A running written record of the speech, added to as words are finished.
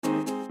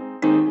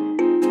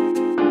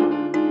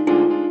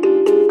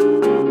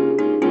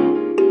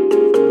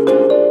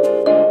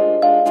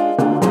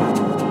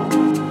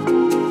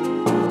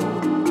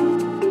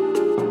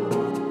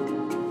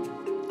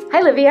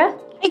Olivia.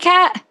 Hey,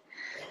 Kat.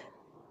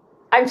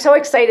 I'm so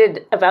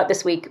excited about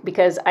this week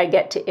because I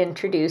get to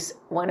introduce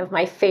one of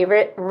my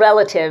favorite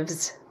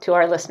relatives to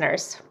our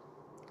listeners.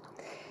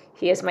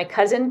 He is my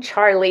cousin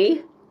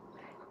Charlie,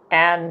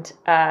 and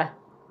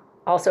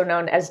also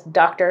known as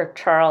Dr.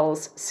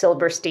 Charles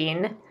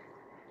Silberstein,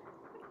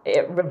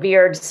 a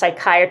revered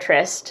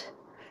psychiatrist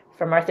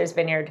from Martha's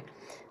Vineyard.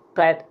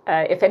 But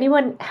if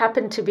anyone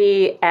happened to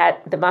be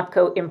at the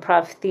Mopco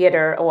Improv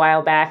Theater a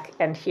while back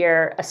and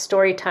hear a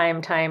story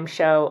time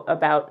show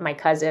about my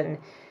cousin,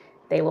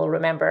 they will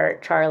remember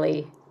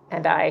Charlie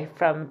and I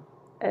from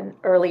an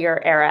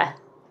earlier era.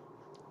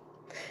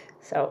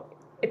 So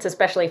it's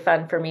especially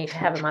fun for me to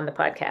have him on the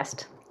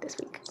podcast this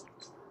week.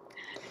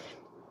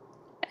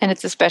 And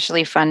it's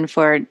especially fun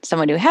for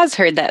someone who has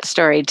heard that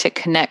story to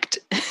connect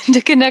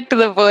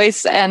the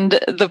voice and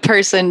the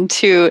person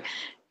to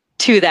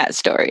that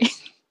story.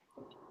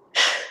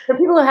 For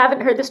people who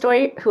haven't heard the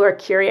story, who are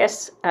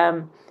curious,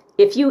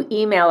 if you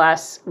email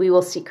us, we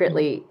will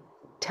secretly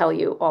tell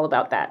you all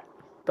about that.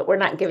 But we're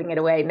not giving it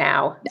away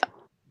now.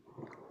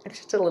 No. It's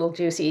just a little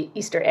juicy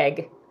Easter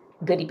egg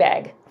goodie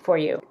bag for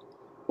you.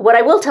 What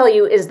I will tell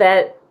you is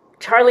that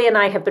Charlie and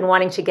I have been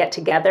wanting to get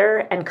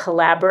together and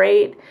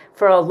collaborate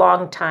for a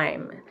long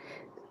time.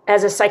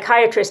 As a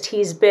psychiatrist,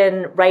 he's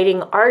been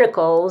writing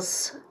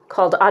articles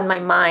called On My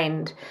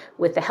Mind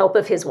with the help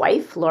of his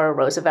wife, Laura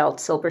Roosevelt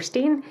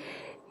Silberstein,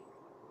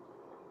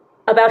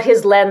 about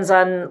his lens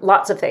on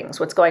lots of things,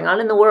 what's going on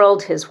in the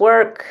world, his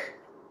work.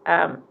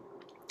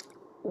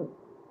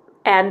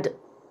 And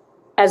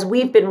as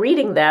we've been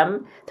reading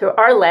them through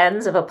our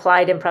lens of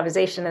applied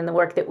improvisation and the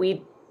work that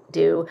we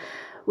do,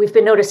 we've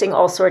been noticing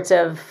all sorts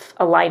of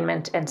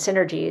alignment and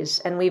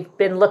synergies. And we've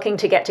been looking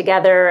to get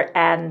together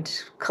and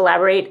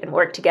collaborate and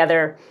work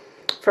together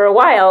for a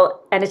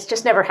while, and it's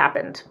just never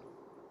happened.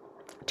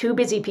 Two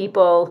busy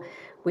people.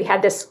 We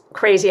had this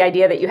crazy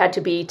idea that you had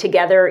to be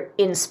together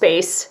in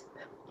space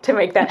to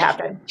make that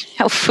happen.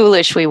 How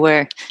foolish we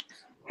were.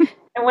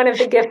 And one of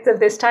the gifts of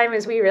this time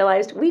is we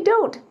realized we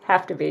don't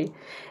have to be.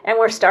 And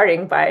we're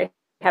starting by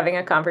having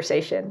a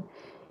conversation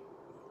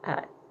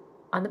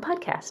on the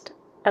podcast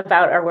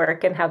about our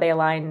work and how they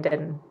aligned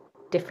and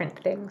different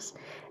things.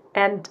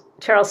 And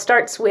Charles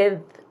starts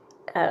with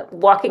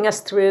walking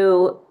us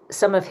through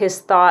some of his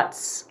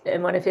thoughts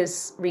in one of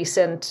his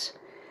recent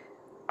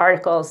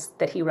articles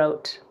that he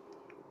wrote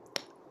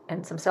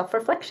and some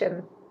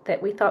self-reflection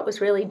that we thought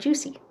was really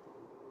juicy.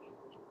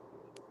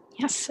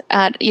 Yes.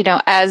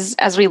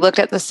 As we looked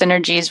at the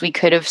synergies, we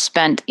could have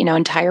spent,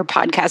 entire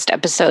podcast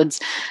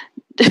episodes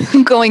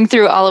going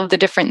through all of the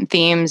different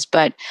themes,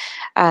 but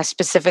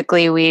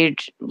specifically we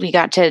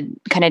got to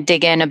kind of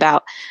dig in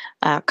about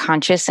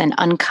conscious and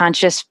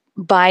unconscious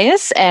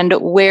bias and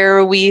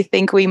where we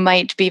think we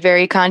might be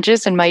very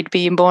conscious and might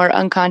be more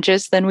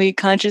unconscious than we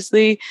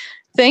consciously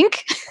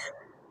think.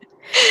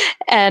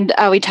 And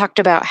we talked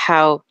about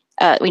how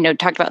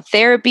talked about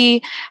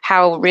therapy,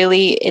 how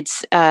really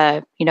it's,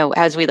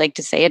 as we like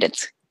to say it,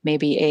 it's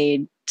maybe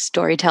a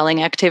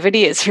storytelling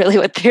activity is really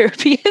what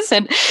therapy is,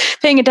 and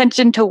paying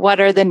attention to what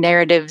are the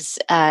narratives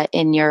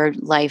in your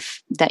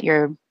life that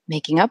you're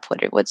making up,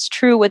 what's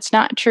true, what's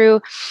not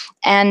true,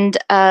 and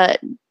kind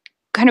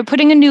of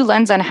putting a new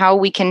lens on how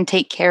we can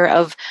take care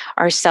of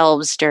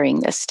ourselves during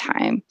this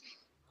time.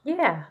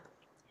 Yeah.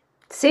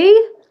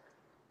 See?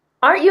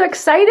 Aren't you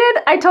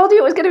excited? I told you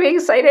it was going to be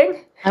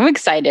exciting. I'm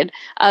excited.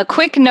 A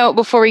quick note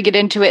before we get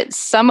into it.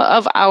 Some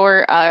of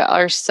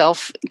our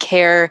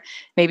self-care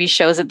maybe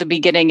shows at the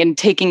beginning and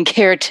taking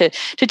care to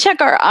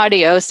check our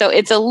audio. So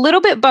it's a little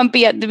bit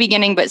bumpy at the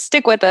beginning, but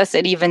stick with us.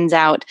 It evens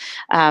out.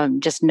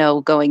 Just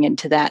know going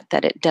into that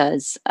it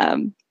does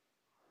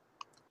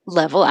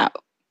level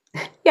out.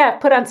 Yeah,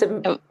 put on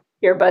some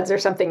earbuds or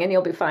something and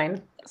you'll be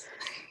fine.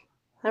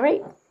 All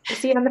right. We'll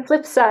see you on the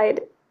flip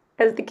side,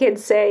 as the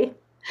kids say.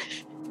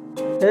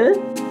 Huh?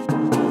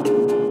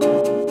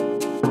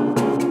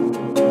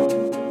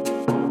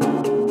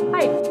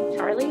 Hi,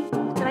 Charlie.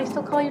 Can I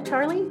still call you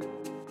Charlie?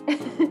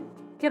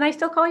 Can I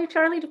still call you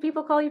Charlie? Do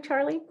people call you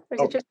Charlie? Or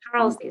is it just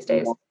Charles these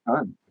days?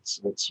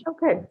 It's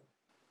okay.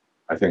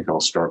 I think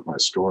I'll start my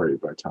story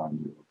by telling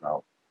you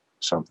about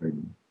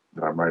something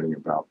that I'm writing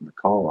about in the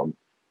column,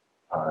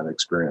 an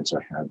experience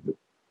I had that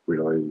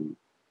really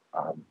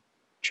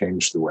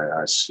changed the way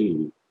I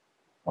see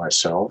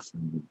myself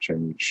and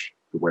changed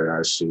the way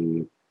I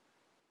see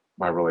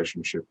my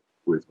relationship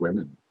with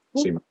women,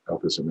 see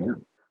myself as a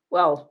man.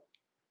 Well,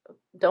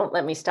 don't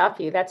let me stop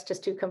you. That's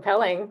just too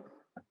compelling.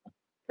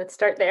 Let's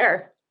start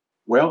there.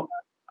 Well,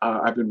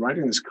 I've been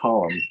writing this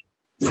column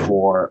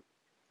for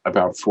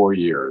about 4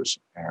 years,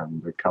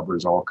 and it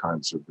covers all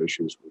kinds of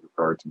issues with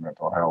regard to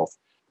mental health.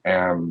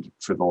 And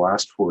for the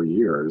last 4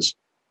 years,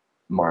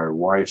 my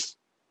wife,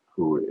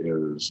 who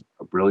is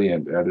a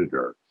brilliant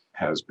editor,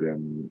 has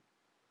been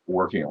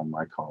working on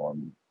my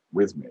column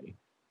with me.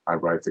 I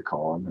write the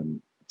column,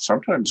 and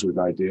sometimes with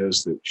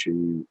ideas that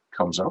she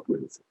comes up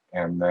with.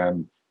 And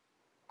then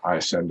I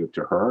send it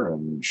to her,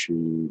 and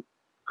she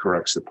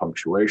corrects the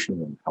punctuation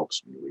and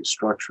helps me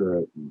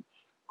restructure it and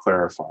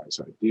clarifies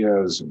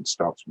ideas and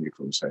stops me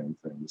from saying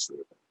things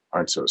that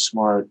aren't so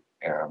smart.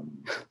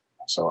 And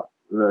so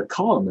the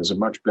column is a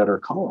much better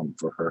column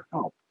for her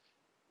help.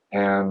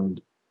 And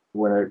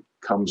when it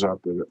comes up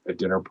at a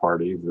dinner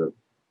party that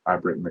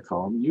I've written the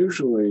column,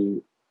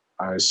 usually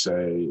I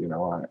say,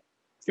 I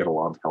get a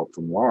lot of help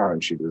from Laura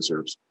and she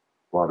deserves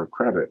a lot of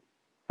credit.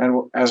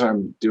 And as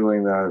I'm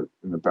doing that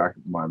in the back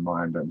of my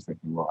mind, I'm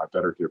thinking, well, I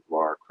better give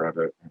Laura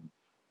credit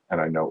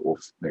and I know it will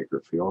make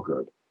her feel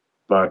good.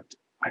 But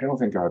I don't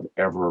think I've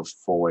ever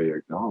fully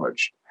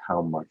acknowledged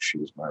how much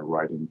she's my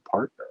writing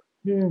partner.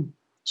 Mm.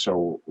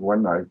 So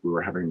one night we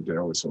were having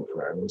dinner with some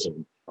friends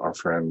and our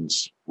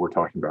friends were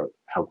talking about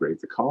how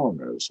great the column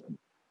is. And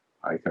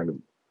I kind of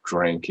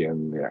drank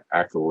in the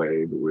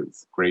accolade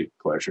with great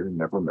pleasure,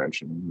 never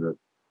mentioning that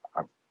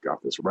I've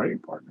got this writing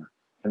partner.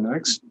 And the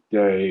next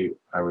day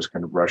I was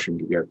kind of rushing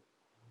to get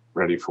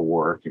ready for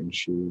work and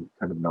she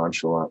kind of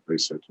nonchalantly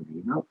said to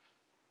me,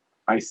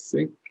 I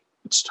think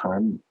it's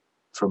time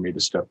for me to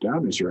step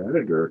down as your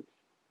editor.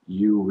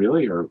 You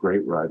really are a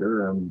great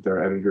writer and there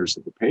are editors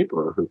of the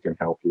paper who can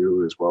help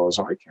you as well as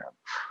I can.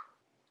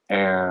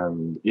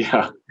 And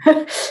yeah,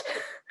 and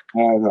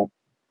I thought,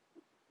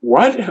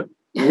 what?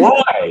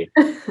 Why?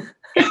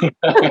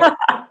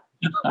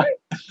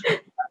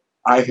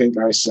 I think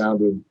I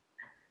sounded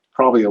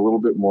probably a little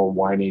bit more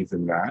whiny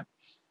than that.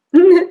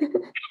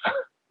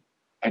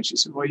 And she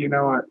said, well,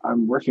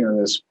 I'm working on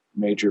this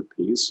major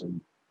piece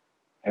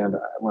and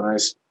when I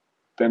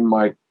spend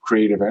my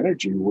creative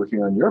energy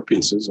working on your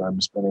pieces,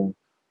 I'm spending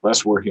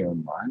less working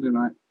on mine.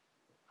 And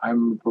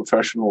I'm a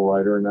professional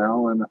writer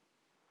now, and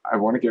I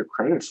want to get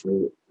credit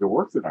for the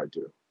work that I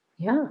do.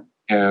 Yeah.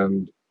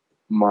 And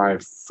my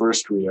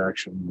first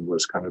reaction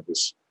was kind of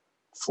this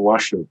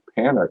flush of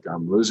panic.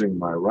 I'm losing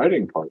my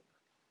writing partner.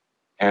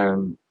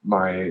 And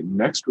my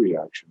next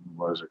reaction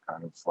was a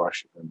kind of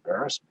flush of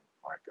embarrassment.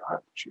 My God,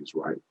 she's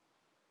right.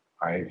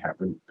 I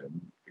haven't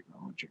been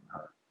acknowledging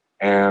her.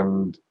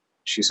 And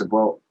she said,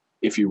 well,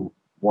 if you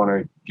want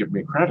to give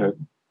me credit,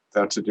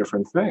 that's a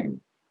different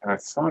thing. And I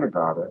thought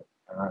about it,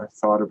 and I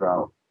thought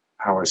about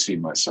how I see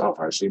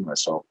myself. I see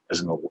myself as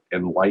an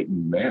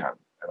enlightened man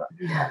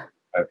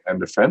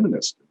and a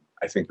feminist.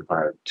 I think if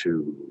I had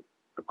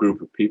a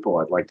group of people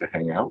I'd like to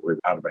hang out with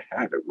out of a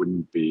hat, it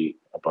wouldn't be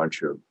a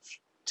bunch of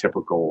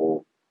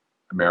typical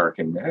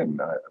American men.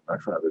 I'd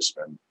much rather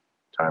spend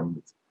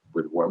time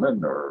with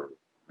women or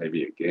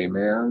maybe a gay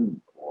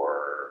man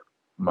or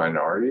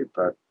minority,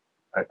 but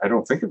I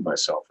don't think of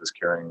myself as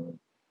carrying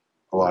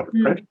a lot of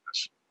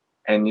prejudice.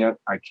 And yet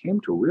I came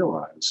to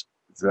realize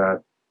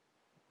that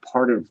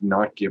part of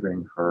not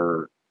giving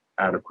her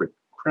adequate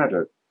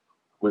credit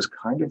was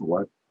kind of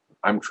what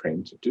I'm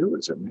trained to do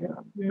as a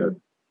man. That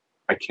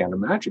I can't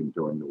imagine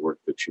doing the work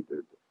that she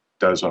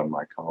does on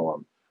my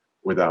column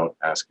without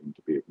asking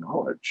to be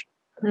acknowledged.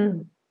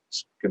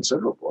 It's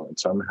considerable. And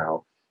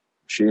somehow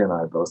she and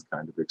I both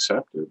kind of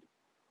accepted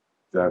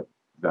that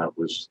that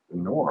was the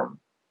norm.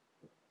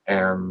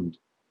 And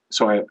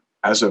so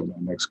as of my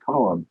next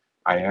column,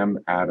 I am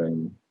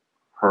adding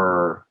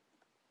her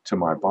to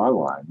my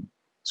byline.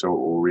 So it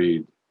will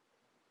read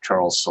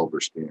Charles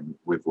Silverstein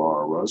with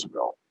Laura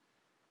Roosevelt.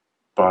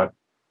 But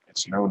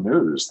it's no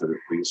news that at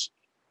least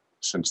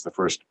since the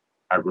first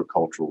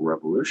agricultural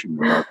revolution,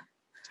 about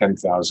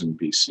 10,000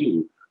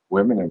 BC,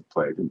 women have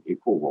played an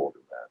equal role to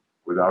men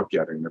without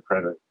getting the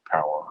credit,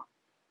 power,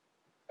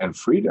 and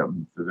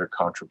freedom that their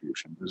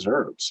contribution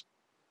deserves.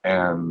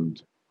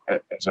 And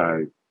as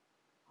I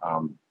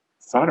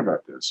thought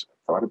about this,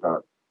 I thought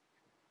about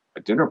a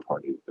dinner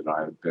party that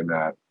I had been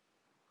at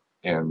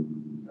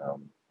in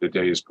the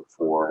days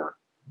before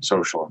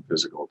social and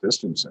physical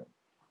distancing.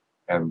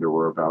 And there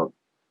were about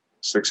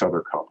 6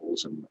 other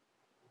couples, and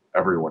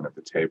everyone at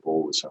the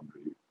table was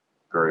somebody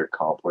very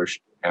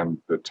accomplished. And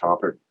the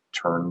topic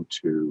turned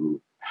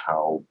to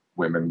how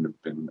women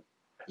have been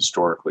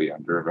historically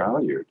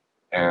undervalued.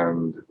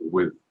 And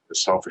with the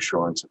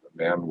self-assurance of a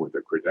man with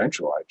a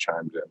credential, I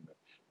chimed in that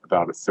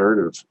about a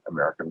third of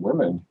American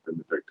women have been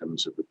the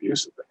victims of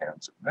abuse at the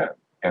hands of men.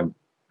 And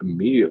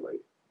immediately,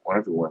 one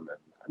of the women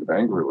kind of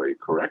angrily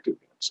corrected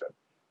me and said,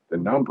 the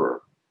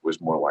number was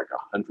more like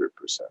 100%.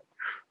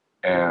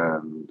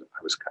 And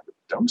I was kind of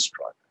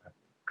dumbstruck.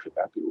 Could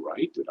that be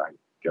right? Did I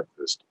get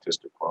the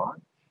statistic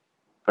wrong?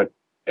 But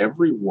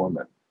every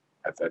woman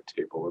at that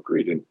table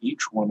agreed, and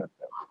each one of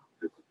them,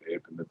 that they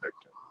had been the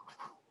victim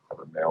of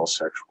a male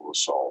sexual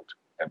assault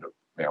and of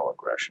male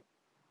aggression.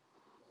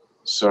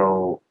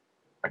 So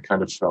I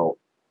kind of felt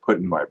put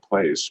in my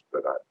place,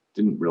 but I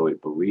didn't really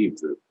believe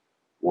that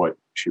what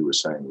she was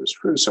saying was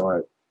true.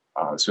 So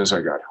as soon as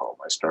I got home,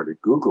 I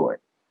started Googling.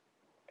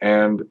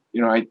 And,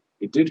 I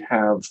did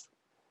have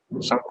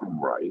something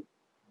right,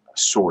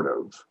 sort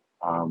of.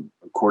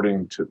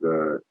 According to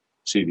the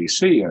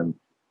CDC in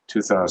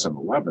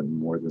 2011,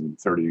 more than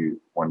 31%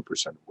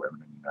 of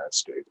women in the United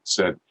States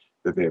said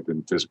that they have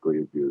been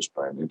physically abused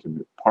by an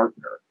intimate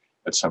partner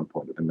at some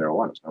point in their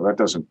lives. Now, that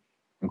doesn't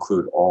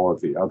include all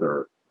of the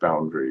other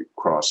boundary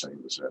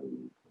crossings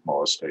and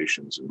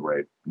molestations and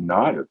rape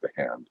not at the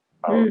hand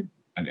of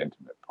an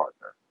intimate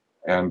partner.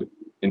 And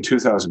in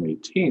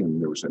 2018,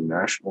 there was a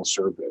national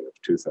survey of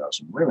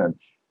 2,000 women,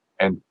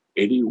 and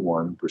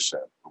 81%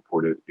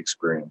 reported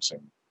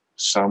experiencing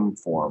some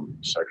form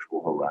of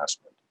sexual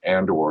harassment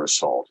and or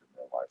assault in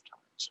their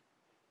lifetimes.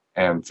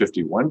 And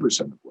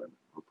 51% of women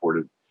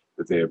reported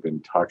that they have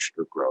been touched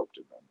or groped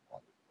in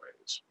unwanted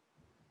ways.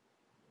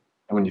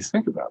 And when you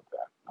think about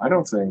that, I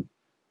don't think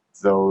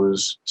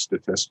those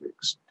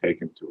statistics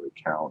take into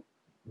account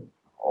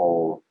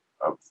all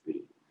of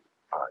the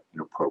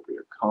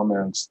inappropriate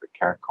comments, the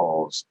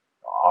catcalls,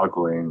 the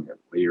ogling and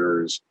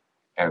leers,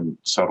 and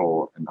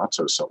subtle and not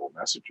so subtle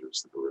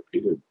messages that are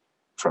repeated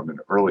from an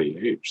early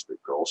age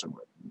that girls and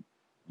women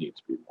need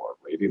to be more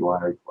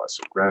ladylike, less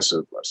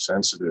aggressive, less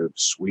sensitive,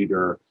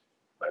 sweeter,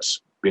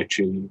 less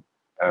bitchy.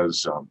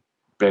 As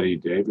Betty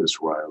Davis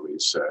Riley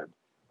said,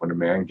 when a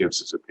man gives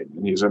his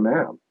opinion, he's a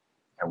man.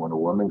 And when a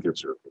woman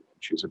gives her opinion,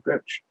 she's a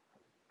bitch.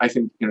 I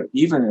think,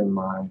 even in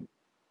my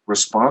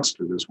response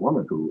to this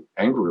woman who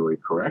angrily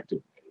corrected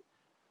me,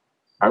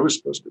 I was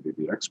supposed to be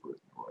the expert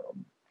in the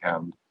room.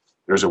 And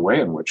there's a way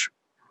in which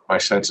my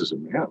sense as a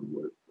man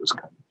was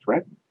kind of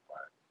threatened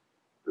by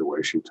the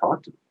way she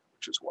talked to me,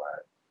 which is why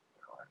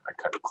I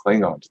kind of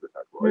cling on to the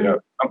fact, well, yeah,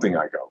 something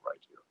I got right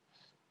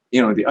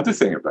here. The other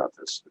thing about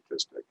this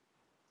statistic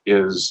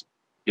is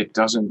it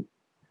doesn't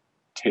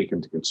take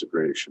into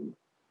consideration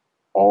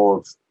all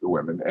of the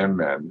women and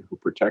men who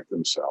protect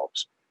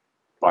themselves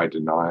by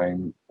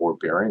denying or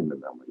burying the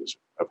memories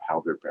of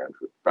how their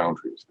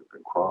boundaries have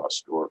been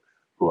crossed, or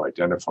who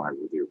identify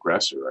with the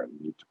aggressor and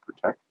need to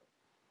protect them.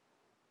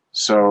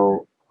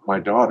 So my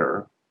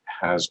daughter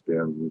has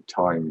been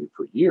telling me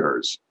for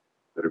years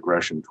that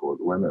aggression toward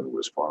women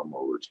was far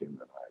more routine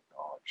than I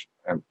acknowledged.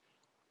 And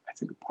I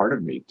think a part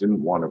of me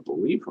didn't want to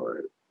believe her.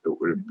 It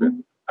would have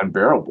been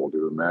unbearable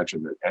to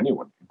imagine that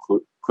anyone,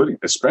 including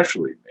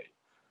especially me,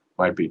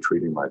 might be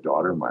treating my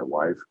daughter, my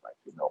wife, my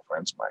female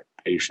friends, my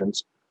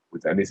patients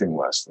with anything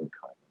less than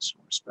kindness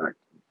and respect.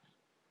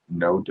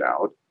 No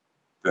doubt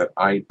that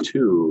I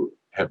too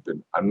have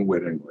been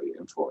unwittingly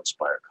influenced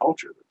by a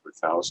culture that for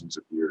thousands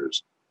of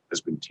years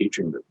has been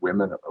teaching that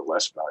women are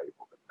less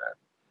valuable than men,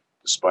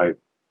 despite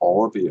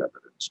all of the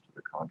evidence to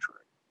the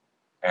contrary.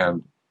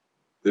 And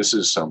this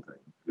is something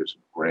that is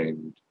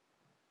ingrained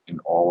in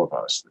all of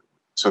us.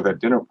 So that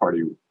dinner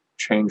party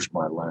changed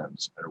my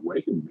lens and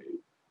awakened me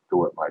to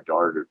what my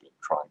daughter had been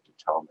trying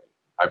to tell me.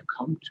 I've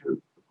come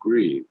to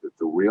agree that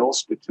the real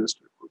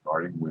statistic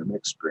regarding women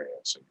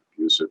experiencing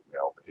abusive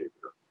male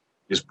behavior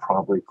is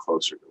probably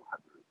closer to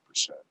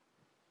 100%.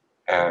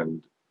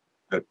 And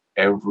that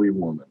every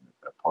woman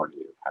at that party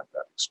had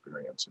that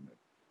experience, and it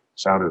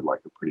sounded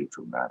like a pretty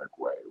dramatic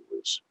way. It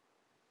was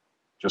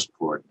just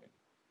floored me.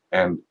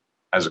 And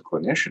as a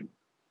clinician,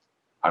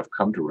 I've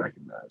come to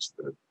recognize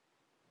that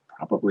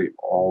probably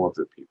all of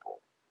the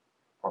people,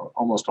 or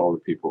almost all the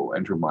people who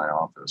enter my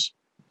office,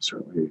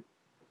 certainly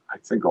I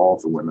think all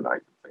of the women I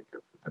can think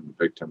of have been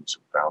victims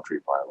of boundary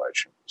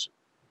violations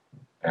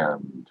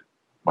and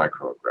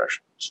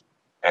microaggressions.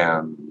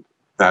 And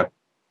that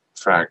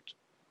fact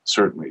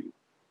certainly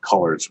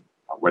colors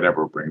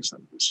whatever brings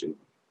them to see me.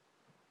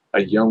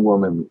 A young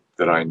woman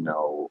that I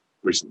know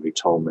recently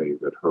told me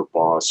that her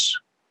boss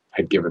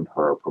had given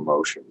her a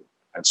promotion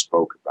and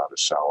spoke about a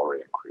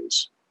salary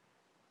increase.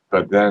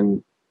 But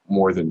then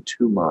more than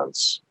 2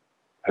 months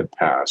had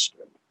passed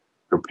and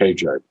her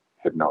paycheck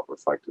had not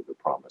reflected the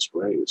promised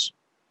raise.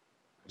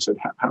 I said,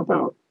 how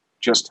about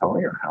just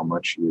telling her how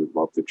much you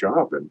love the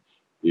job and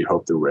you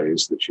hope the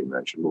raise that she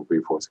mentioned will be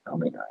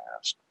forthcoming, I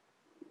asked.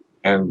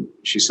 And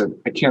she said,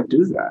 I can't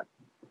do that.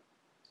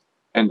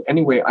 And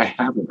anyway, I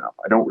have enough.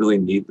 I don't really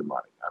need the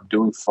money. I'm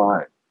doing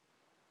fine.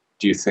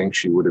 Do you think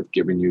she would have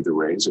given you the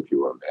raise if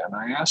you were a man,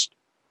 I asked?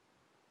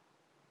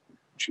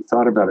 She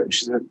thought about it and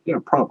she said,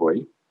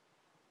 probably.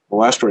 The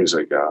last raise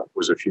I got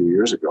was a few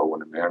years ago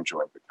when a man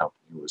joined the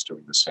company who was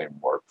doing the same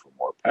work for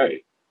more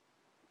pay.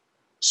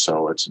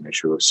 So it's an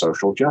issue of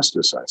social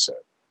justice, I said.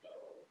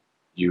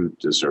 You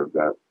deserve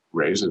that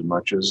raise as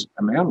much as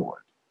a man would.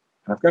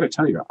 And I've got to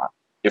tell you,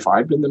 if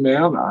I'd been the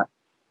man,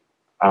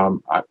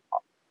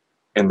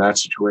 in that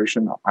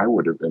situation, I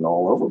would have been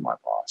all over my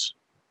boss.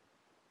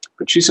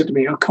 But she said to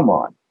me, come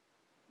on,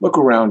 look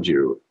around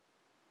you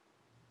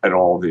at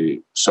all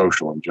the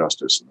social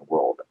injustice in the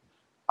world.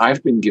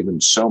 I've been given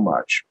so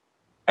much,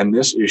 and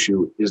this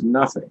issue is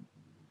nothing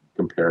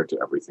compared to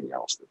everything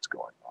else that's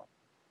going on.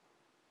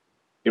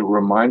 It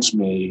reminds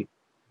me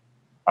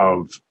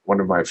of one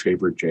of my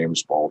favorite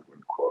James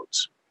Baldwin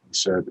quotes. He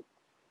said,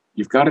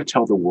 you've got to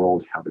tell the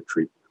world how to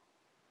treat you.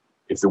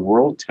 If the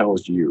world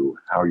tells you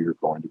how you're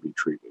going to be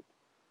treated,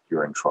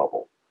 you're in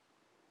trouble.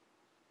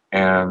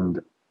 And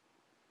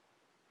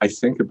I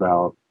think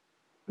about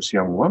this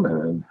young woman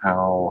and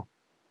how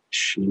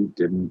she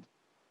didn't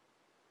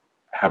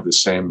have the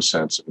same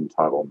sense of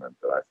entitlement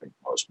that I think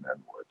most men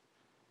would.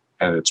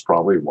 And it's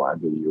probably why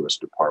the U.S.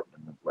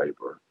 Department of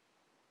Labor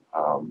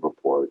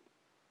report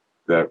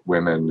that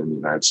women in the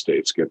United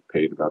States get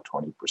paid about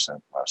 20%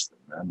 less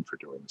than men for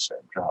doing the same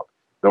job.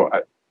 Though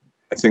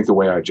I think the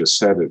way I just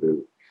said it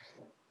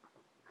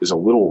is a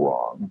little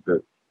wrong,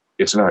 that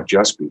it's not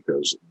just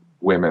because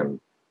women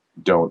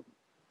don't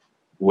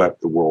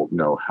let the world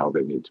know how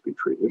they need to be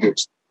treated.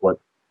 It's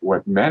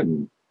what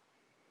men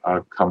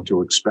come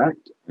to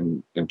expect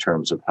in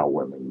terms of how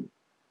women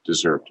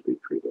deserve to be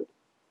treated.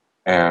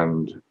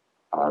 And,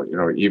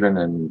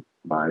 even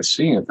by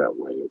seeing it that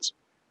way, it's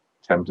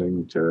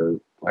tempting to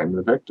blame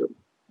the victim.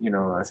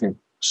 I think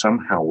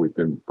somehow we've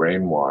been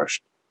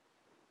brainwashed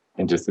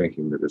into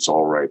thinking that it's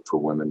all right for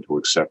women to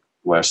accept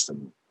less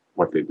than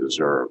what they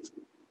deserve.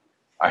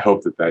 I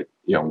hope that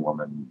young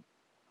woman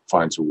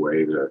finds a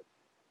way to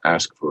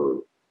ask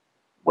for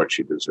what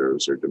she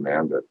deserves or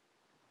demand it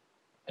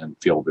and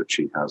feel that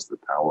she has the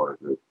power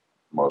that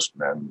most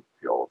men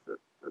feel that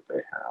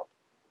they have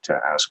to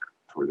ask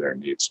for their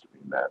needs to be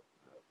met.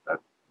 That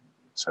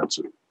sense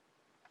of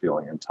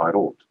feeling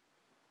entitled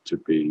to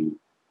be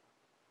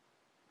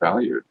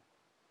valued.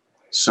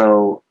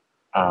 So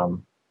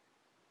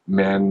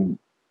men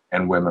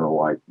and women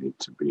alike need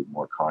to be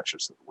more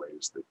conscious of the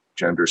ways that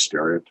gender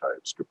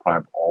stereotypes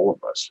deprive all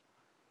of us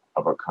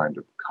of a kind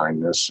of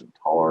kindness and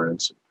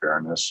tolerance and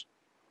fairness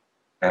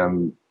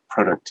and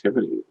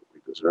productivity that we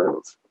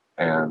deserve.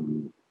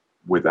 And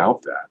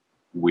without that,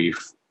 we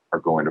are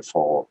going to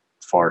fall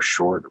far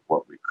short of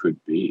what we could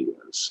be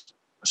as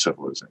a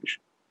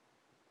civilization.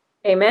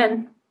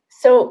 Amen.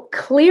 So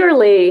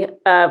clearly,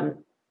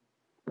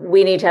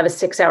 we need to have a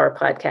 6-hour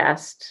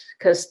podcast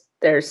because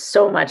there's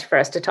so much for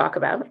us to talk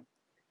about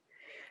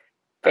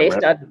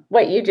based on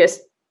what you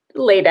just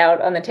laid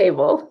out on the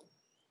table.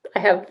 I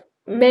have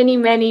many,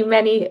 many,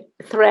 many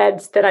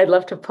threads that I'd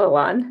love to pull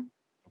on.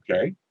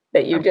 Okay.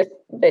 That you just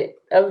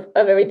of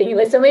everything you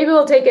list. So maybe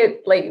we'll take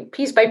it like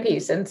piece by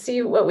piece and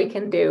see what we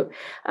can do.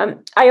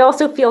 I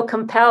also feel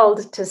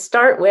compelled to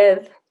start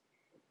with,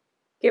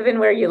 given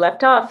where you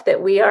left off,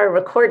 that we are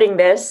recording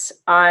this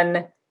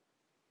on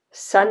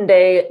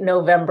Sunday,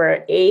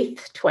 November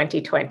 8th,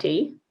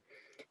 2020,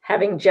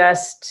 having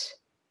just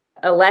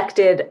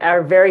elected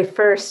our very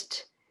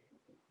first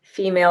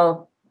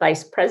female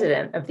vice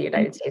president of the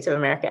United States of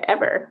America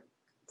ever.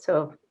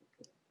 So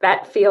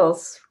that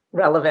feels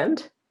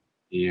relevant.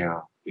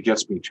 Yeah, it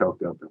gets me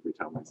choked up every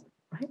time I think.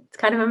 Right? It's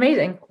kind of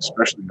amazing.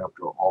 Especially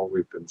after all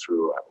we've been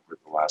through over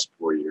the last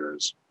 4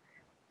 years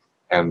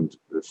and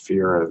the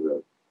fear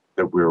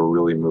that we're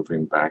really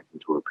moving back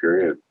into a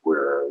period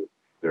where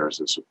there's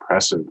this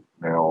oppressive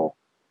male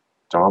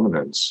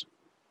dominance.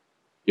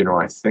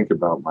 I think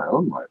about my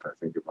own life. I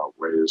think about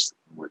ways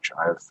in which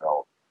I have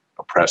felt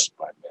oppressed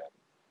by men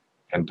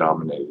and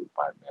dominated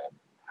by men,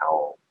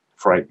 how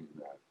frightening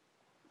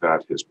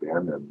that has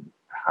been and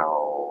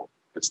how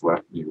it's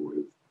left me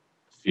with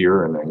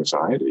fear and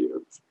anxiety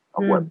of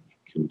what men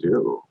can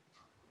do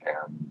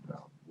and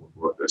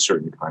what a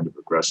certain kind of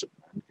aggressive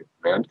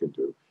man can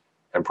do.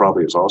 And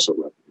probably has also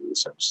left me with the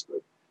sense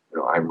that,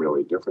 I'm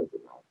really different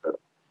than that. But,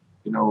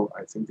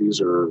 I think these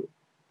are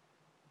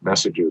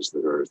messages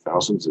that are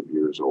thousands of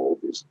years old,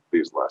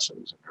 these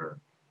lessons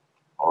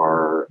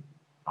are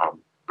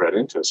bred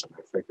into us. And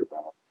I think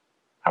about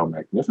how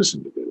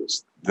magnificent it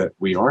is that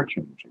we are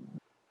changing.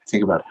 I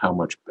think about how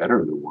much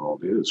better the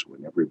world is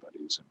when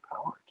everybody's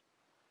empowered.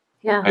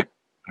 Yeah. I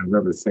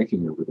remember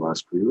thinking over the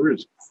last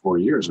 4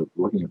 years of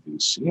looking at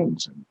these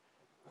scenes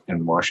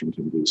in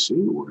Washington, D.C.,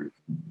 where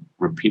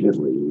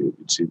repeatedly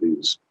you'd see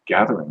these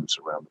gatherings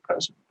around the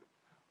president,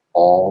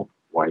 all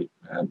white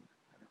men. And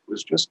it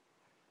was just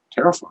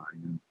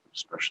terrifying,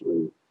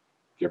 especially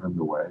given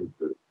the way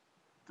that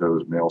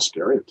those male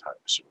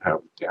stereotypes have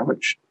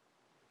damaged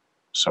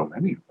so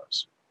many of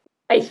us.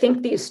 I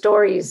think these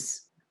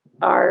stories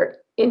are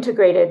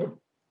integrated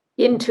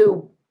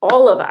into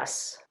all of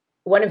us.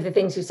 One of the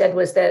things you said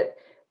was that,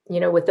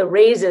 with the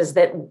raises,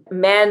 that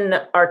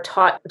men are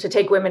taught to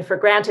take women for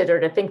granted or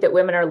to think that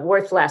women are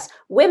worth less.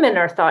 Women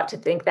are thought to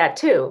think that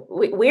too.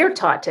 We're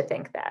taught to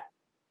think that.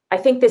 I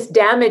think this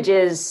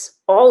damages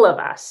all of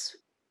us.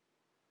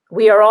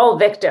 We are all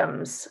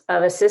victims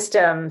of a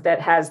system that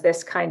has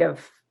this kind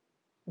of,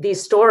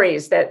 these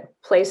stories that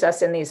place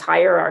us in these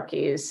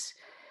hierarchies.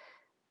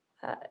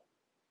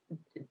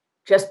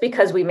 Just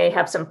because we may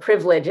have some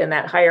privilege in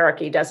that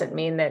hierarchy doesn't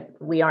mean that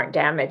we aren't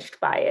damaged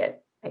by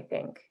it, I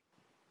think.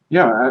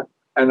 Yeah,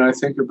 and I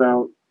think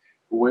about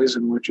ways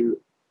in which it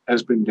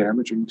has been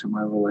damaging to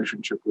my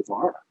relationship with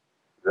Laura,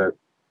 that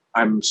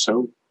I'm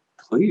so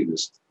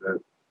pleased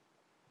that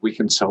we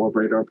can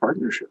celebrate our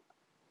partnership,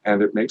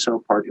 and it makes our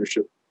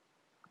partnership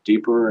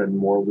deeper and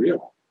more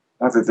real.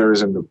 Not that there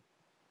isn't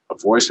a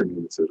voice in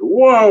me that says,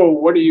 "Whoa,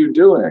 what are you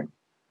doing?"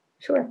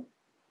 Sure.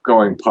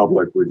 Going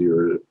public with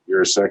your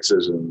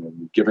sexism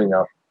and giving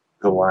up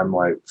the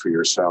limelight for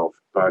yourself,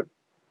 but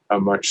a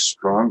much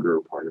stronger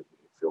part of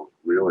me feels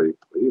really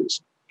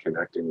pleased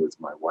connecting with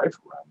my wife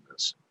around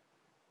this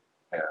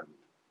and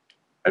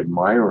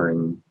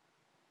admiring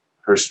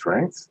her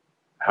strength.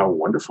 How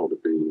wonderful to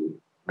be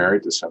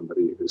married to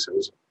somebody who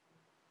says,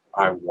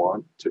 "I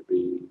want to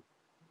be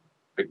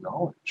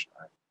acknowledged."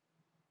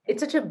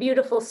 It's such a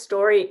beautiful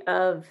story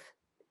of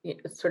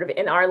sort of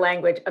in our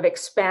language of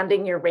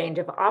expanding your range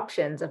of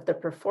options of the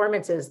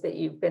performances that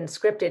you've been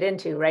scripted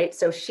into, right?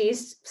 So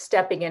she's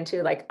stepping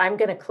into like, I'm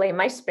going to claim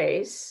my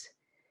space.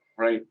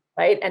 Right.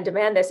 Right. And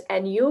demand this.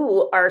 And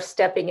you are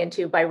stepping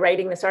into, by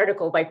writing this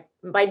article,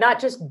 by not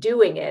just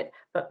doing it,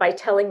 but by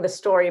telling the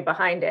story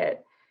behind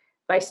it,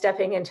 by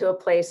stepping into a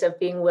place of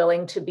being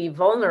willing to be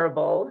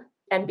vulnerable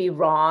and be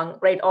wrong,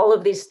 right? All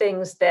of these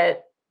things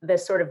that the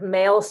sort of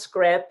male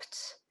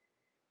script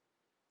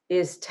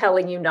is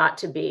telling you not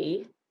to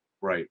be.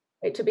 Right.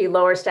 To be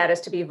lower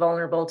status, to be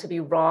vulnerable, to be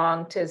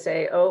wrong, to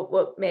say, oh,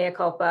 what, mea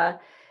culpa.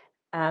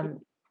 And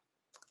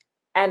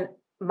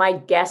my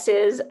guess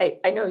is,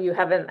 I know you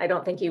haven't, I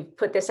don't think you've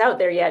put this out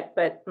there yet,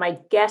 but my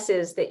guess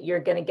is that you're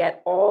going to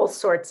get all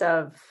sorts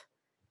of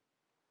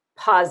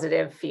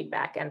positive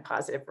feedback and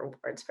positive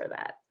rewards for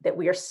that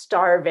we are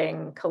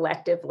starving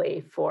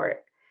collectively for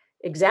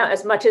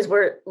as much as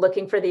we're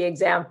looking for the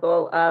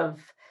example of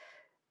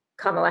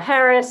Kamala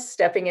Harris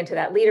stepping into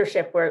that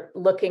leadership, we're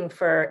looking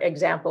for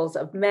examples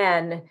of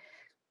men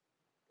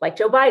like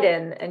Joe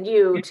Biden and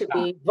you to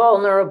be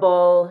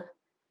vulnerable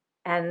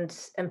and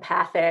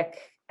empathic.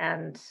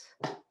 And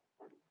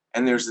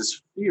there's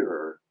this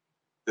fear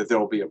that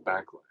there'll be a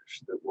backlash,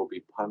 that we'll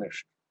be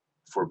punished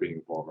for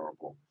being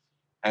vulnerable.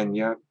 And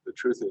yet the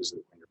truth is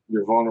that when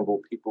you're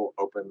vulnerable, people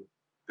open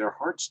their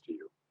hearts to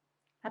you.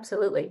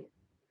 Absolutely.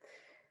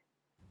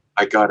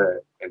 I got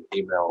an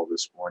email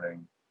this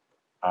morning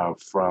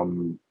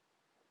from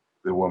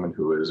the woman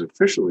who is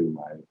officially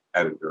my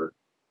editor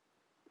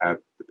at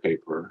the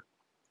paper.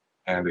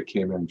 And it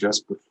came in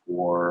just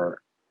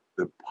before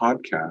the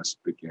podcast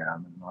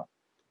began.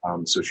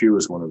 So she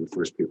was one of the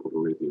first people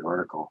to read the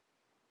article.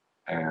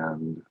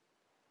 And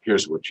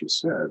here's what she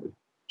said.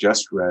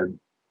 Just read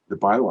the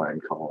byline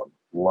column.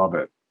 Love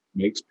it.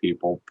 Makes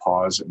people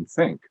pause and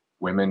think.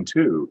 Women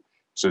too,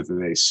 so that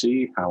they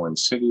see how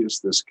insidious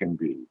this can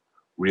be.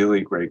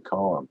 Really great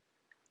column.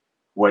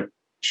 What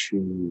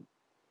she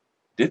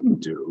didn't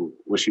do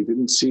was she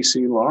didn't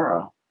CC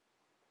Laura.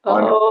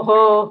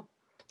 Oh,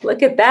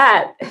 look at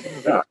that.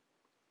 Yeah.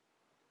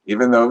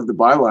 Even though the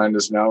byline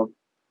is now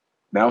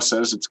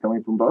says it's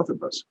coming from both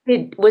of us.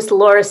 Was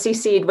Laura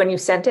CC'd when you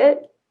sent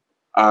it?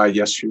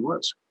 Yes, she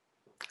was.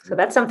 So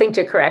that's something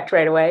to correct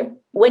right away.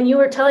 When you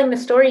were telling the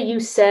story, you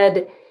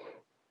said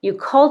you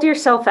called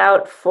yourself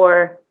out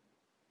for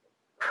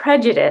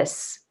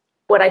prejudice.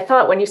 What I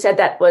thought when you said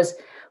that was,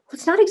 well,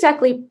 it's not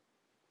exactly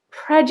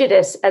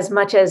prejudice as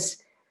much as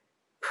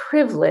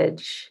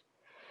privilege.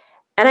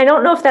 And I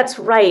don't know if that's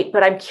right,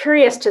 but I'm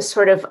curious to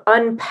sort of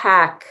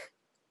unpack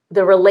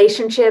the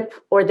relationship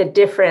or the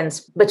difference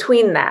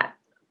between that.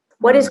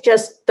 What is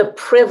just the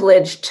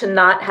privilege to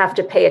not have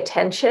to pay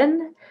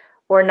attention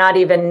or not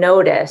even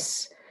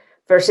notice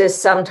versus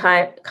some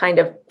kind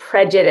of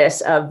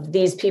prejudice of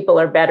these people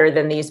are better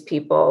than these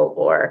people,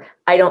 or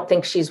I don't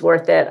think she's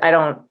worth it.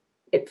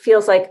 It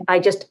feels like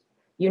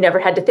you never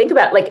had to think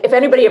about it. Like if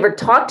anybody ever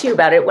talked to you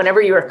about it,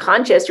 whenever you were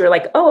conscious, you were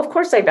like, oh, of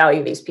course I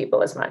value these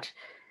people as much.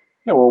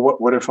 Yeah, well,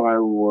 what if I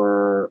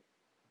were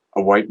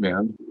a white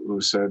man who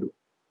said,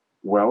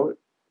 well,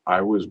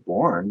 I was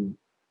born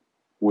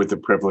with the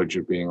privilege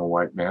of being a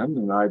white man,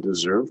 and I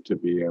deserve to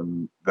be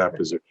in that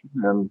position.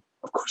 And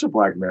of course, a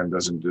black man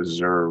doesn't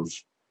deserve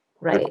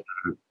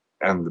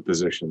the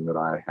position that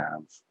I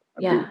have.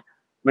 Yeah.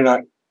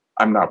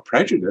 I'm not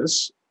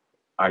prejudiced.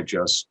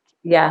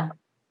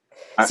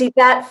 See,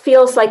 that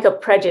feels like a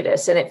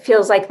prejudice, and it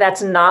feels like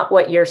that's not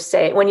what you're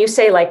saying. When you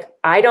say, like,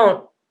 I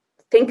don't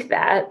think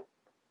that,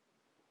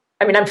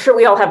 I mean, I'm sure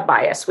we all have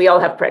bias. We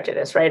all have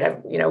prejudice,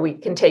 right? We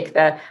can take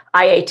the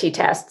IAT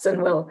tests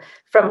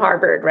from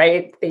Harvard,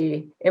 right?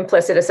 The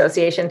implicit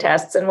association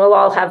tests, and we'll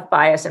all have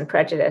bias and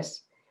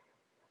prejudice.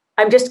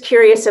 I'm just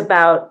curious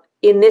about,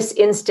 in this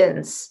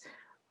instance,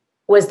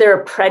 was there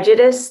a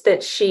prejudice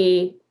that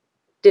she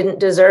didn't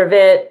deserve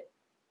it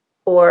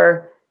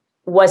or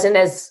wasn't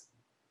as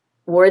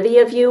worthy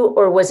of you,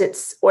 or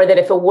that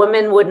if a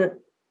woman wouldn't,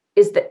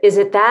 is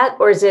it that,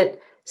 or is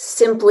it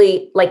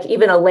simply like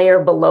even a layer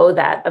below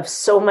that of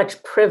so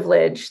much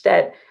privilege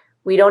that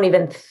we don't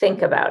even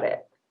think about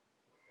it?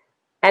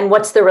 And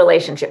what's the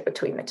relationship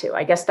between the two?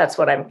 I guess that's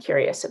what I'm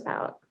curious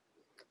about,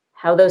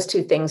 how those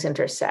two things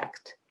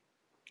intersect.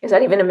 Is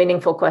that even a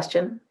meaningful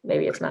question?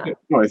 Maybe it's not.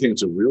 No, I think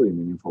it's a really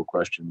meaningful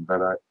question,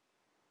 but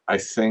I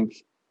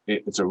think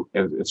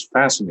it's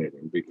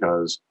fascinating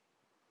because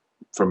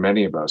for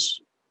many of us,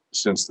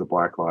 since the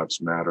Black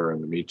Lives Matter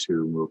and the Me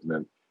Too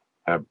movement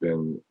have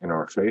been in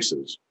our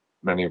faces,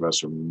 many of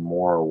us are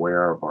more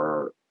aware of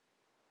our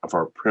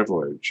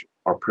privilege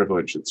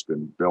that's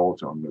been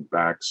built on the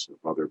backs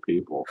of other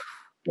people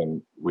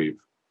than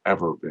we've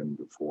ever been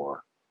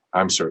before.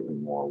 I'm certainly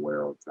more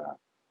aware of that.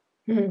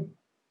 Mm-hmm.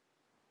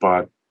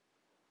 But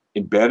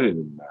embedded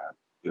in that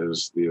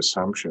is the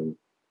assumption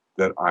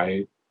that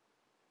I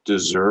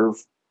deserve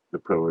the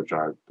privilege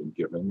I've been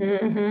given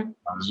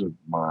because of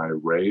my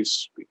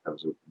race,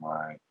 because of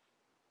my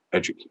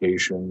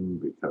education,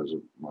 because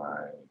of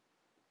my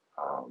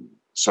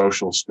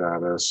social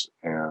status,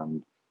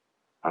 and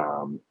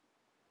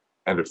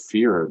and a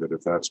fear that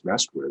if that's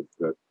messed with,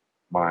 that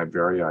my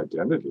very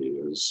identity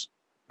is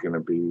going to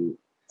be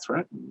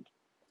threatened.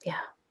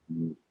 Yeah.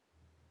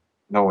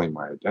 Not only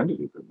my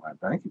identity, but my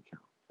bank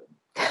account.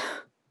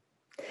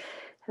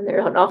 And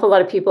there are an awful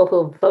lot of people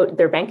who vote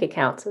their bank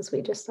accounts, as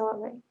we just saw,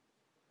 right?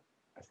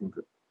 I think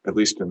that, at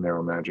least in their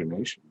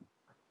imagination.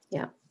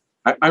 Yeah.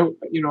 I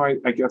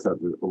get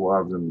that a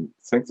lot of them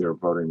think they're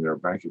voting their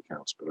bank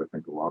accounts, but I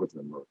think a lot of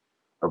them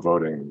are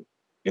voting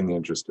in the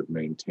interest of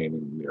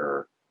maintaining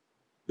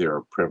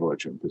their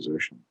privilege and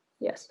position.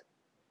 Yes.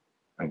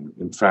 And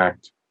in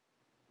fact,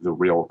 the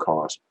real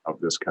cost of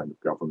this kind of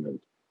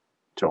government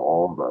to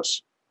all of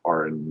us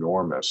are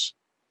enormous,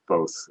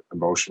 both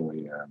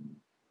emotionally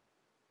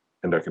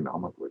and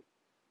economically.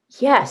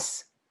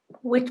 Yes,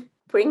 which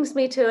brings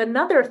me to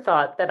another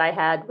thought that I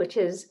had, which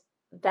is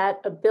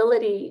that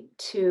ability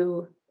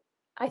to,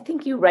 I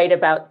think you write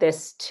about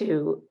this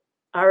too,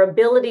 our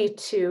ability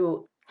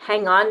to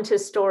hang on to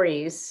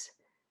stories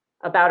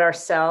about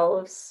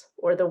ourselves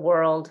or the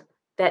world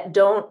that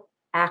don't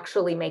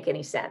actually make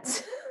any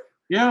sense.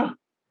 Yeah,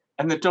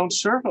 and that don't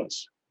serve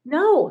us.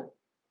 No.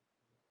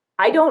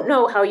 I don't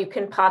know how you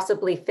can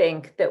possibly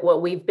think that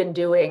what we've been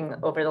doing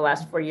over the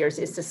last 4 years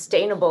is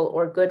sustainable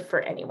or good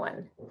for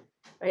anyone,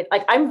 right?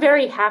 Like, I'm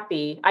very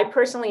happy. I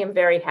personally am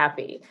very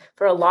happy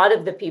for a lot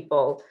of the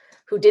people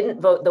who didn't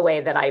vote the way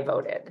that I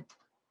voted,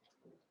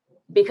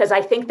 because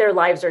I think their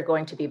lives are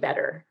going to be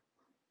better.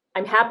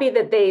 I'm happy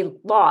that they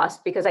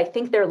lost because I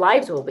think their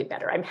lives will be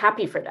better. I'm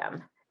happy for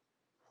them.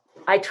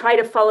 I try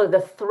to follow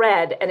the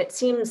thread, and it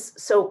seems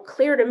so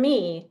clear to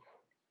me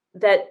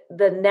that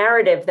the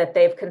narrative that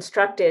they've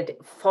constructed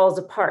falls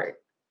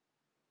apart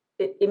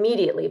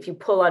immediately if you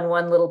pull on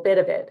one little bit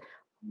of it.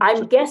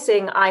 I'm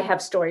guessing I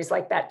have stories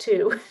like that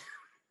too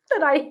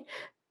that I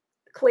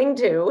cling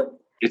to.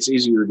 It's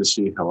easier to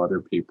see how other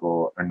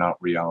people are not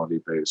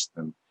reality-based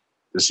than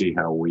to see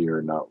how we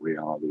are not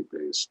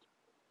reality-based.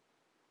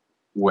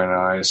 When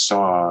I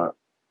saw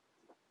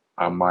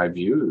my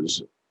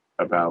views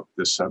about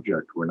this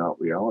subject were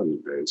not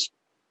reality-based,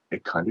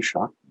 it kind of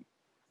shocked me.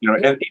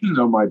 And even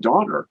though my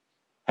daughter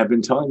had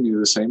been telling me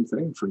the same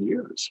thing for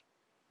years,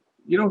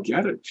 you don't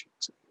get it. She'd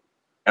say,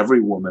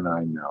 every woman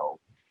I know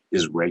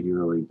is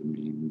regularly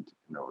demeaned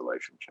in her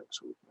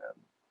relationships with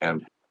men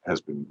and has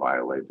been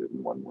violated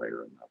in one way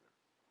or another.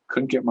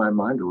 Couldn't get my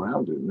mind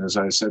around it. And as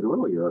I said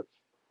earlier,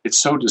 it's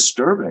so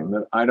disturbing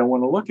that I don't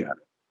want to look at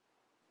it.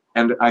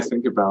 And I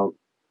think about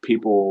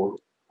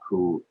people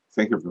who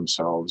think of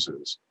themselves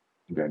as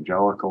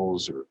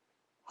evangelicals or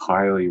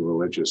highly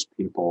religious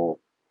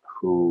people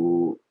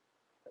who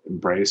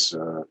embrace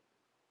a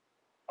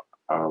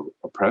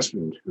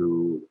president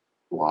who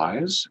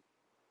lies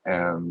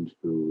and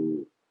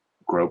who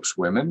gropes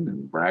women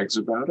and brags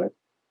about it.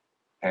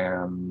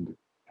 And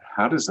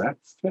how does that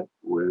fit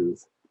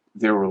with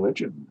their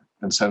religion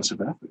and sense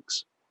of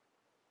ethics?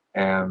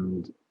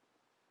 And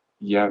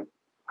yet,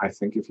 I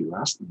think if you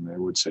ask them, they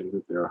would say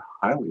that they're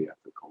highly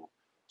ethical,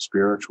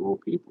 spiritual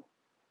people.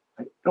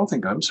 I don't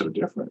think I'm so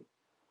different.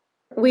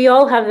 We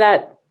all have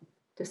that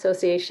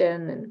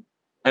dissociation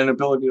and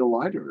ability to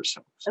lie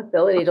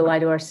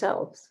to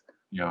ourselves.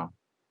 Yeah.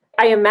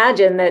 I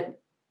imagine that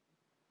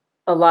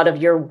a lot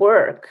of your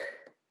work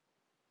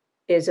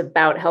is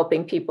about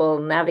helping people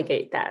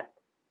navigate that.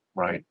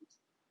 Right.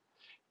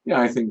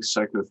 Yeah, I think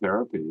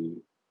psychotherapy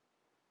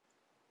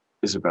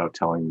is about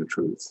telling the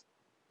truth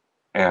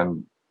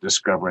and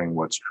discovering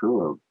what's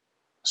true,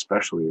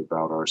 especially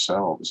about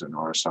ourselves and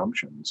our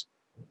assumptions,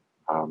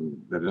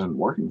 that isn't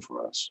working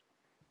for us.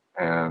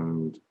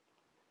 And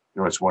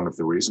it's one of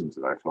the reasons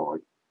that I felt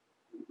like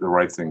the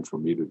right thing for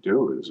me to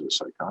do as a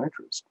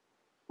psychiatrist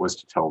was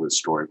to tell this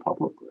story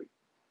publicly,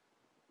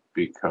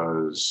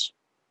 because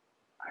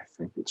I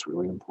think it's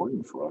really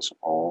important for us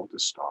all to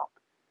stop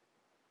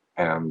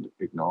and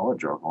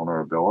acknowledge our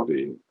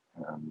vulnerability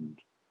and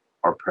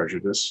our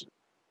prejudice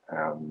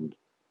and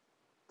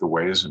the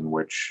ways in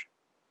which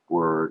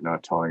we're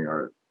not telling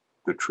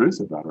the truth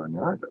about our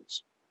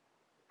narratives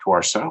to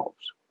ourselves.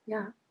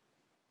 Yeah.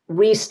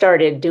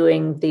 Restarted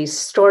doing these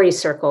story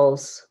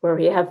circles where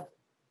we have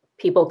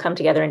people come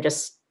together and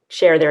just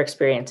share their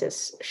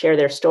experiences, share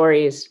their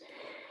stories,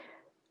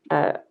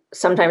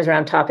 sometimes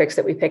around topics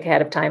that we pick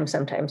ahead of time.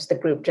 Sometimes the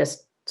group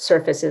just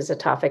surfaces a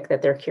topic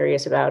that they're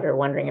curious about or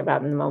wondering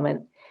about in the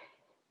moment.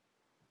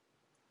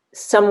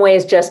 Some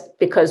ways just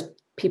because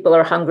people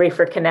are hungry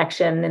for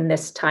connection in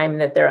this time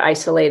that they're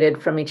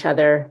isolated from each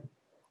other,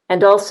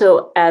 and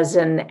also as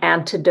an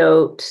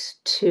antidote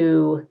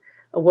to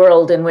a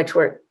world in which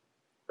we're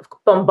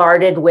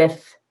bombarded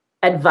with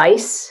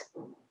advice,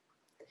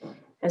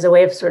 as a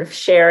way of sort of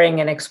sharing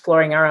and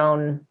exploring our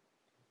own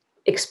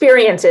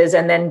experiences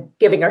and then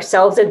giving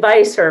ourselves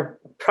advice or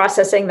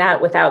processing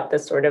that without the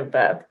sort of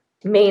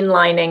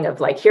mainlining of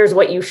like, here's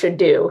what you should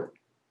do.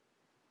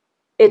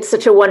 It's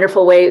such a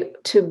wonderful way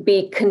to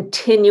be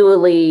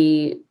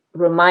continually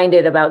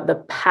reminded about the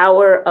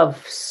power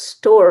of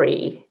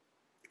story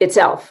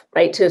itself,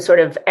 right? To sort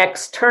of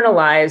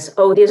externalize,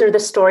 oh, these are the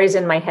stories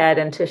in my head,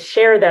 and to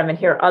share them and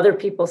hear other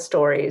people's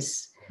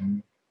stories.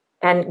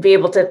 and be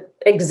able to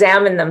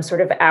examine them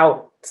sort of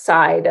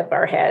outside of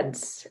our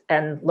heads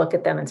and look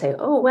at them and say,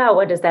 oh, wow,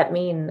 what does that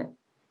mean?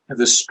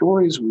 The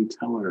stories we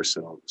tell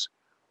ourselves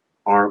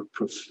are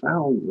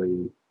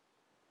profoundly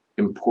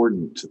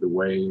important to the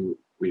way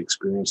we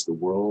experience the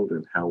world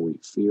and how we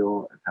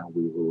feel and how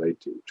we relate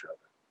to each other.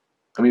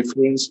 I mean,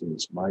 for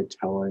instance, my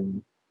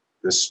telling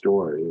this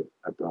story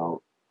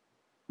about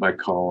my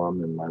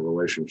column and my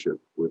relationship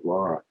with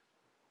Laura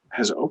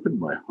has opened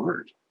my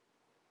heart,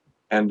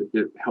 and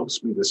it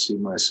helps me to see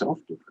myself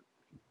differently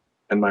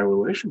and my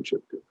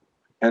relationship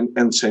differently.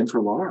 And same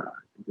for Laura.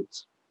 I think it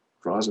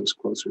draws us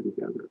closer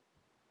together.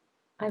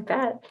 I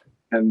bet.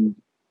 And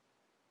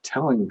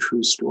telling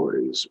true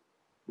stories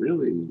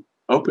really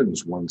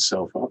opens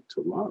oneself up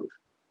to love.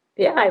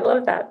 Yeah, I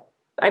love that.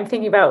 I'm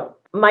thinking about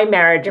my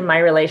marriage and my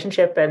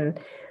relationship and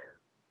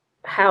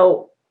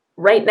how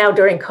right now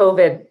during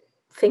COVID,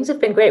 things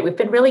have been great. We've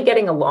been really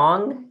getting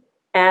along.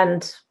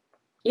 And,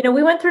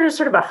 we went through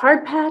sort of a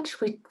hard patch.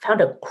 We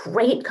found a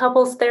great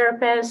couples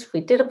therapist.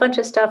 We did a bunch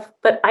of stuff.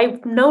 But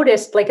I've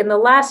noticed, like in the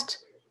last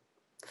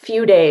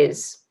few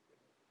days,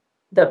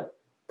 the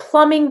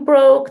plumbing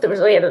broke.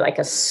 We had like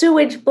a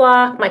sewage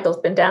block. Michael's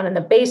been down in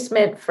the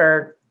basement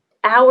for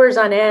hours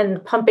on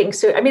end pumping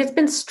sewage. I mean, it's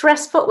been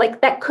stressful.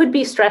 Like that could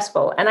be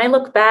stressful. And I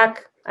look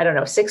back, I don't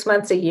know, 6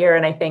 months, a year,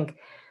 and I think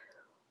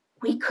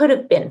we could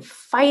have been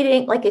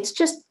fighting. Like it's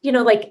just,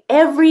 like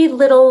every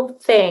little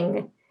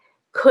thing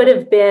could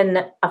have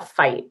been a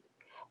fight.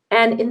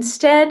 And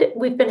instead,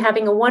 we've been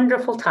having a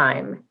wonderful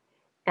time.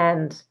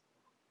 And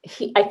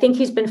I think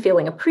he's been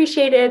feeling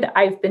appreciated.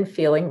 I've been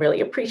feeling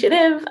really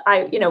appreciative.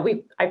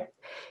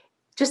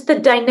 Just the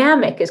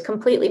dynamic is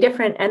completely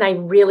different. And I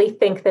really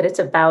think that it's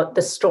about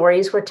the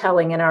stories we're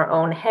telling in our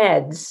own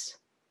heads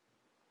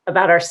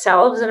about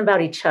ourselves and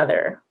about each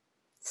other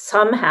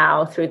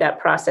somehow through that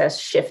process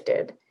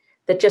shifted.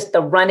 That just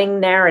the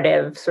running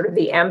narrative, sort of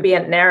the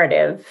ambient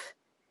narrative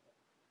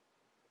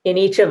in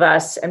each of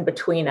us and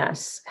between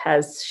us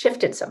has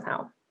shifted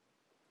somehow.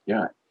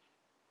 Yeah.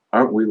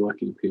 Aren't we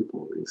lucky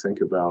people? You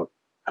think about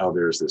how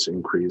there's this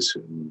increase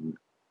in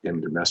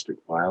domestic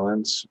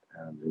violence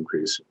and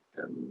increase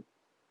in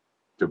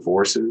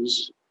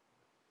divorces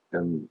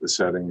in the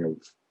setting of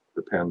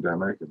the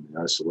pandemic and the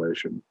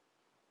isolation.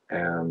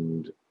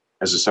 And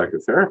as a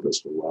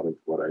psychotherapist, a lot of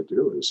what I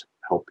do is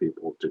help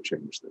people to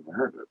change the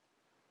narrative.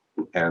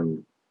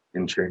 And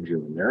in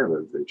changing the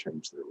narrative, they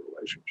change their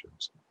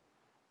relationships.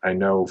 I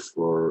know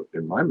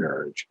in my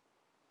marriage,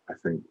 I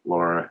think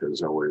Laura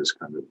has always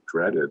kind of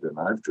dreaded, and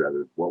I've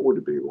dreaded, what would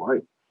it be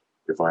like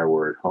if I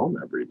were at home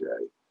every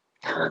day?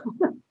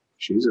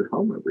 She's at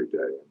home every day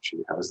and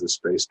she has the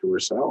space to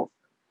herself.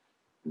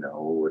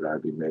 Would I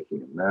be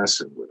making a mess,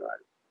 and would I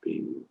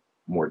be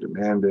more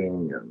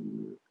demanding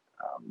and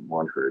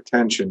want her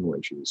attention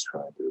when she's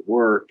trying to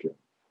work?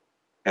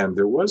 And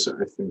there was,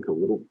 I think, a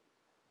little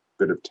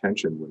bit of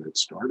tension when it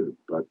started,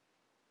 but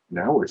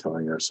now we're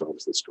telling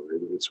ourselves the story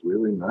that it's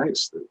really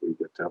nice that we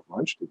get to have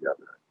lunch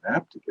together and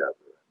nap together.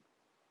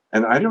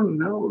 And I don't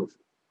know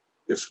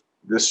if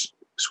this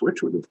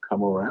switch would have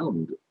come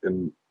around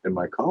in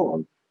my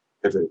column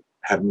if it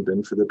hadn't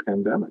been for the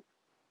pandemic.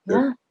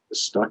 Yeah.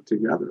 It's stuck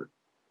together.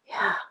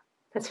 Yeah,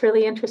 that's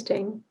really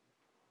interesting.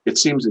 It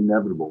seems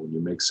inevitable when you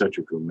make such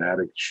a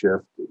dramatic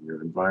shift in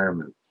your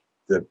environment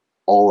that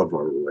all of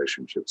our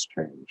relationships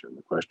change. And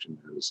the question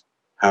is,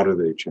 how do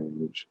they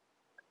change?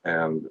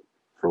 And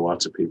for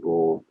lots of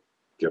people,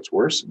 it gets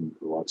worse, and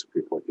for lots of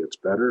people, it gets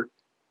better.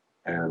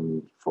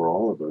 And for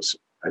all of us,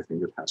 I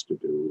think it has to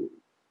do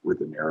with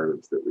the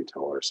narrative that we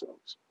tell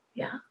ourselves.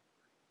 Yeah.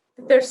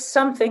 There's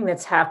something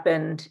that's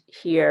happened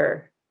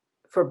here,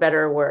 for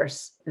better or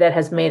worse, that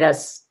has made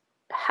us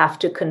have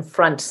to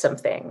confront some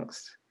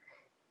things.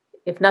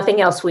 If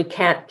nothing else, we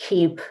can't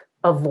keep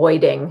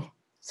avoiding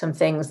some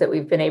things that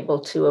we've been able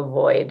to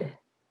avoid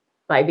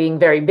by being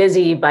very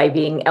busy, by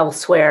being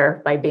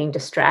elsewhere, by being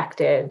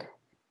distracted.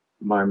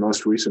 My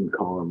most recent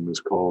column was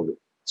called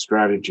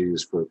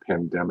Strategies for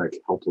Pandemic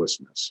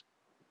Helplessness.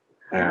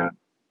 And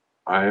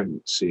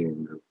I'm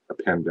seeing a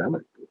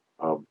pandemic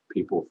of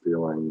people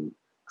feeling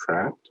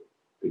trapped,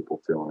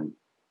 people feeling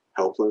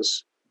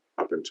helpless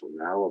up until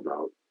now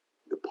about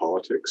the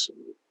politics and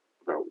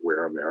about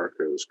where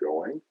America is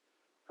going,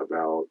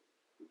 about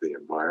the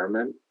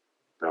environment,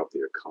 about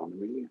the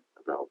economy,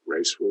 about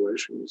race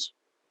relations,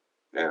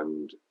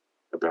 and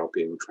about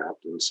being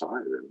trapped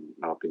inside and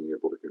not being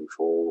able to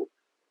control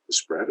the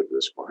spread of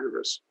this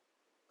virus.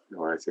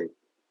 I think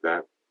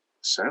that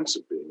sense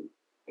of being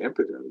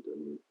impotent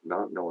and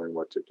not knowing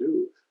what to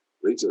do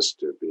leads us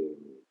to being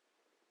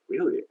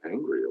really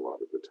angry a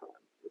lot of the time.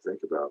 You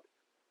think about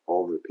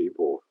all the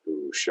people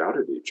who shout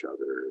at each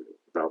other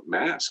about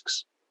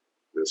masks,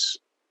 this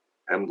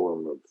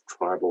emblem of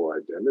tribal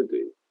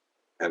identity,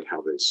 and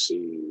how they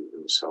see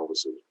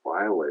themselves as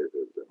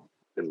violated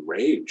and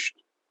enraged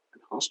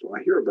and hostile.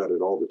 I hear about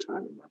it all the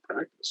time in my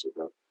practice,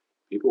 about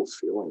people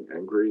feeling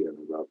angry and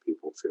about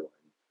people feeling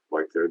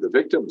like they're the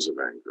victims of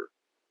anger.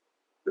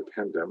 The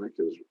pandemic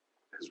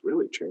has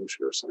really changed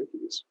our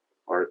psyches,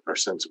 our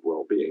sense of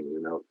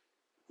well-being.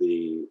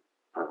 the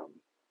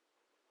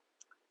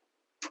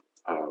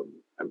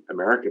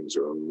Americans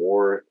are in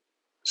more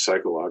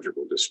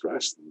psychological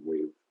distress than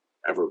we've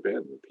ever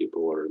been.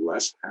 People are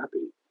less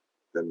happy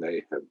than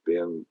they have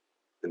been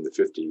in the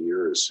 50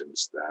 years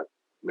since that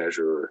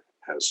measure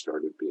has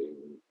started being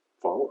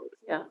followed.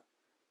 Yeah.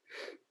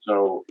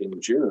 So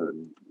in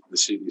June, the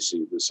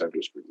CDC, the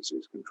Centers for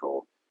Disease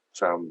Control,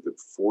 found that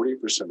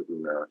 40% of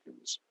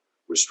Americans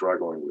were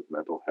struggling with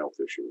mental health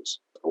issues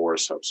or a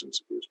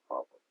substance abuse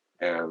problem.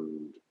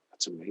 And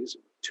that's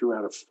amazing. 2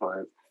 out of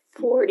 5.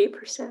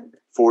 40%.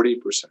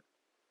 40%.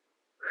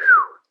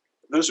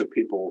 Those are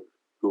people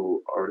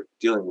who are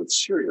dealing with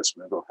serious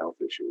mental health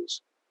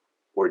issues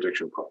or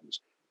addiction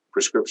problems.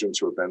 Prescriptions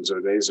for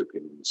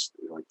benzodiazepines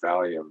like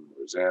Valium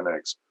or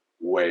Xanax,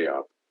 way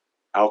up.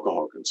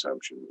 Alcohol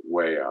consumption,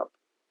 way up.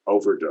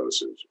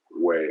 Overdoses,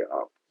 way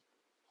up.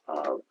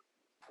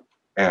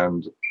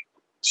 And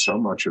so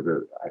much of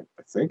it,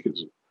 I think,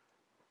 is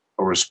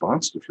a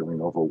response to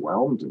feeling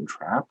overwhelmed and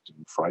trapped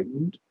and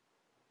frightened.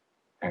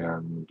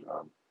 And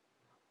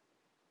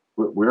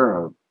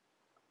we're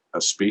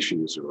a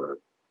species or a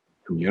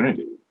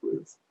community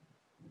with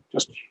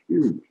just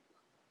huge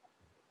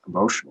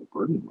emotional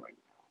burden right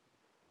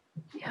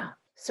now. Yeah.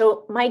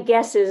 So my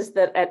guess is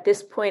that at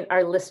this point,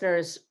 our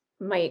listeners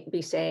might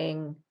be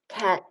saying,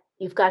 Kat,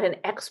 you've got an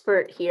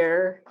expert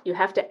here. You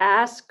have to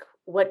ask,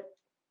 what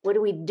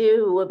do we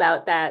do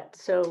about that?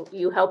 So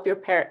you help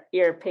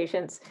your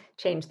patients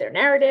change their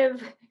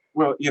narrative.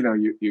 Well,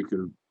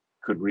 you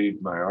could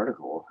read my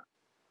article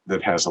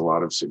that has a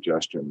lot of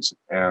suggestions.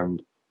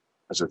 And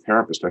as a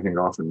therapist, I think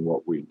often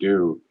what we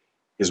do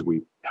is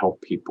we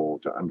help people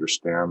to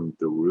understand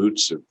the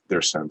roots of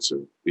their sense of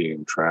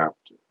being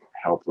trapped,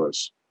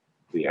 helpless,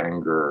 the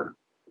anger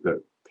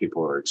that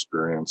people are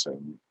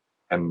experiencing,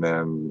 and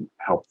then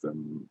help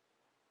them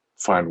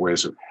find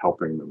ways of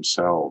helping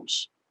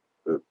themselves,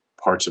 the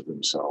parts of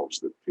themselves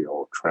that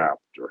feel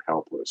trapped or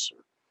helpless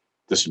or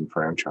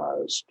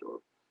disenfranchised or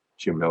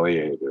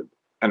humiliated.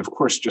 And of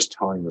course, just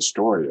telling the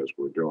story as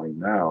we're doing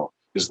now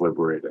is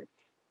liberating.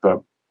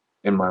 But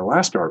in my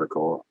last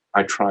article,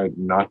 I tried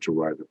not to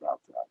write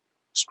about that,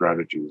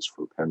 strategies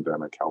for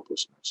pandemic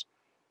helplessness,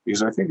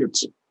 because I think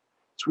it's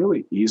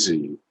really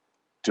easy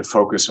to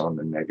focus on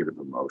the negative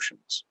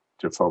emotions,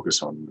 to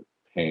focus on the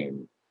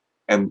pain.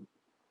 And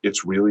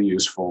it's really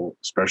useful,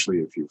 especially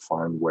if you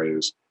find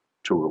ways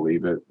to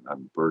relieve it,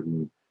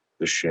 unburden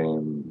the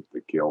shame,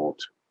 the guilt,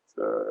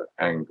 the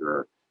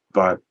anger.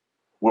 But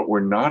what we're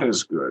not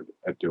as good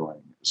at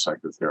doing as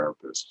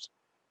psychotherapists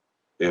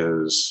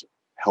is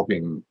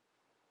helping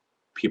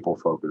people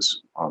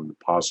focus on the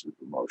positive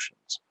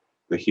emotions,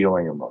 the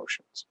healing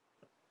emotions.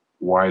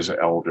 Wise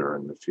elder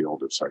in the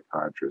field of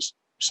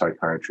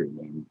psychiatry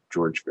named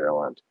George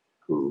Vaillant,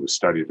 who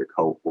studied a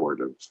cohort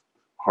of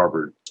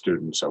Harvard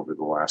students over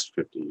the last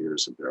 50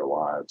 years of their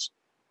lives,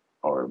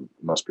 or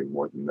must be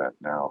more than that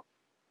now.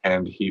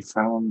 And he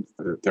found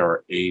that there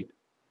are 8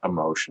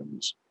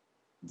 emotions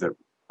that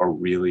are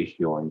really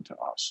healing to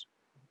us.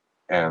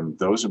 And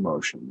those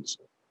emotions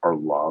are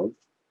love,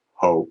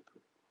 hope,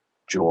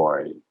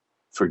 joy,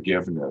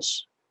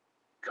 forgiveness,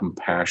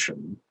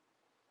 compassion,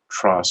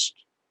 trust,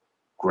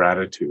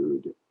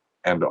 gratitude,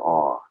 and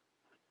awe.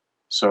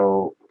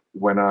 So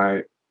when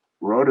I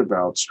wrote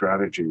about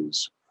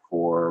strategies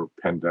for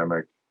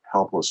pandemic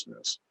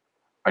helplessness,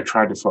 I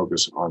tried to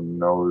focus on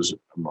those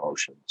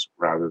emotions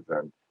rather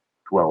than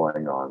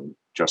dwelling on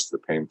just the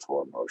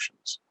painful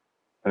emotions.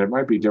 And it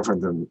might be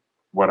different than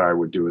what I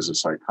would do as a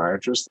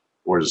psychiatrist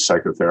or as a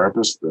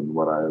psychotherapist than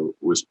what I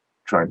was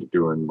trying to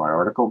do in my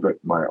article.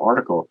 But my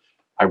article,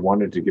 I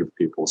wanted to give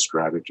people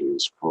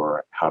strategies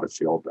for how to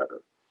feel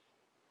better.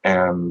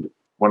 And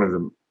one of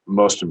the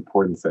most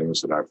important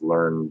things that I've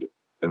learned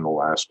in the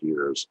last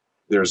years,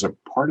 there's a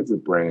part of the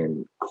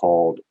brain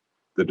called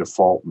the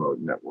default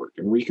mode network,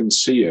 and we can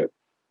see it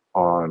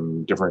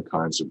on different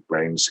kinds of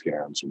brain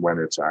scans when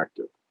it's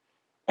active.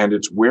 And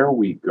it's where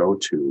we go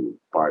to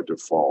by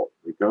default.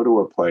 We go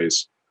to a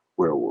place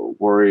where we're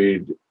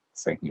worried,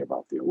 thinking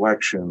about the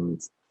election,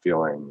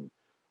 feeling,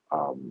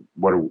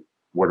 what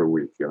are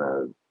we going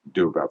to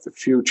do about the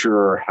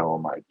future? How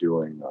am I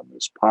doing on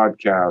this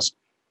podcast?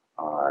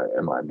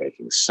 Am I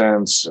making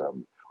sense?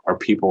 Are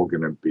people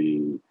going to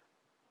be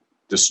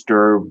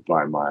disturbed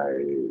by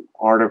my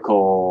article?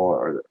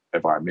 Or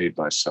have I made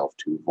myself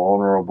too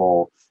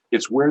vulnerable?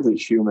 It's where the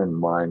human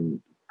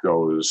mind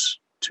goes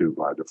to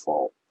by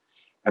default.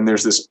 And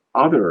there's this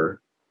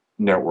other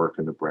network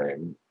in the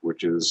brain,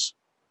 which is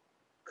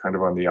kind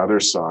of on the other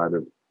side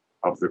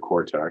of the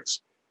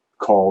cortex,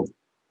 called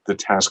the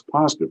task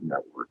positive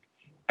network.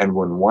 And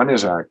when one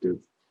is active,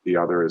 the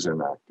other is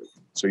inactive.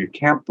 So you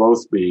can't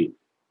both be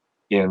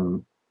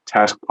in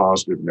task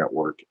positive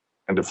network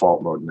and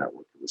default mode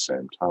network at the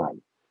same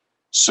time.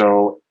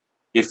 So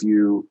if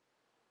you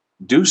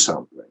do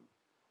something,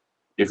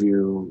 if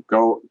you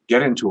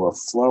get into a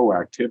flow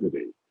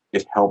activity,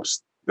 it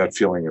helps that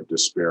feeling of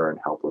despair and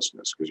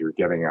helplessness because you're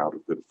getting out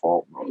of the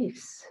default mode.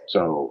 Nice.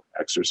 So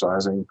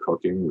exercising,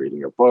 cooking,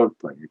 reading a book,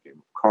 playing a game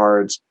of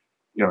cards,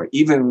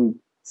 even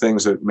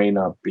things that may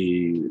not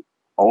be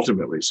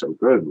ultimately so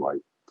good,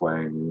 like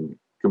playing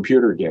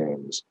computer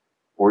games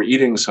or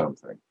eating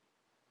something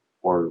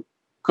or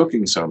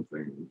cooking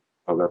something.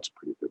 Oh, that's a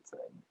pretty good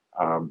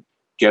thing.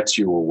 Gets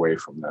you away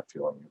from that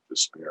feeling of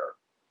despair.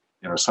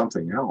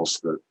 Something else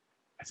that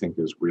I think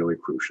is really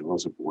crucial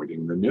is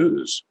avoiding the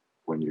news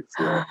when you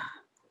feel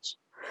this.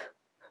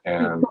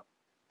 And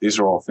these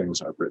are all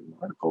things I've written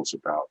articles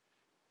about.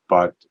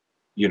 But,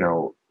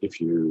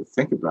 if you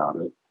think about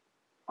it,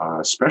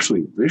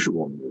 especially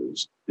visual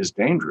news is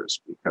dangerous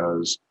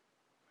because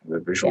the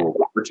visual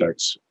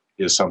cortex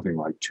is something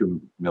like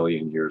 2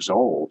 million years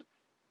old.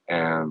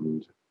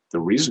 And the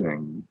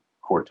reasoning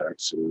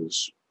cortex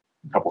is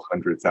a couple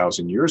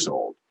 100,000 years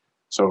old.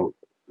 So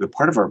the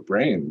part of our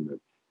brain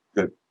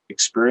that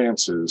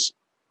experiences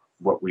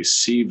what we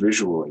see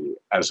visually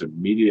as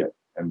immediate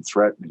and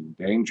threatening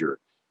danger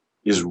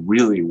is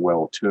really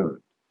well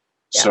tuned.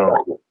 Yeah.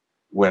 So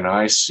when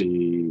I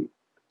see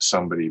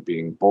somebody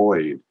being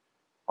bullied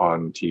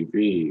on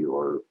TV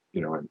or,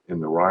 in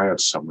the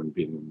riots, someone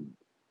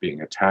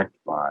being attacked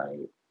by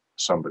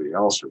somebody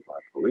else or by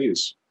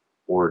police,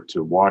 or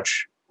to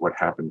watch what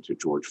happened to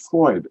George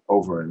Floyd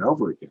over and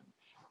over again,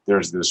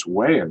 there's this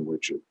way in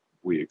which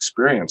we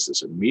experience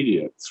this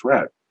immediate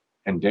threat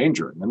and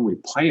danger, and then we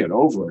play it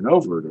over and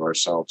over to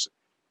ourselves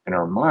in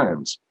our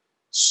minds.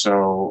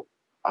 So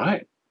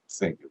I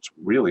think it's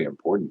really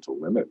important to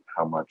limit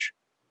how much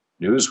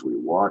news we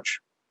watch,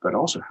 but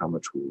also how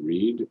much we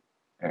read.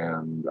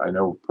 And I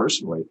know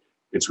personally,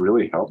 it's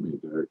really helped me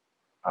to,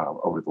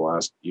 over the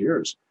last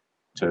years,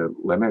 to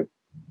limit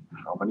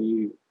how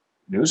many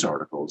news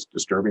articles,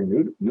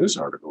 disturbing news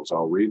articles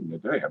I'll read in a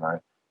day. And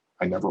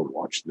I never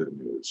watch the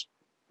news.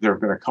 There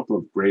have been a couple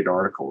of great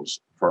articles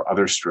for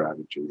other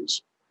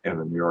strategies in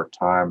the New York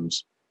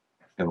Times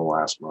in the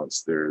last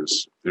months.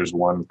 There's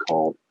one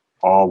called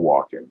Awe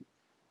Walking.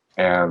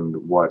 And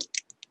what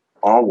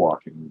Awe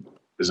Walking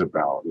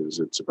is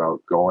it's about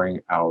going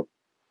out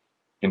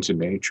into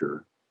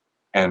nature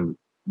and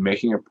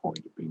making a point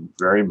of being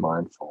very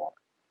mindful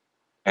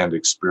and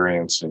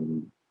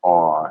experiencing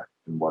awe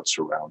in what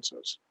surrounds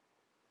us.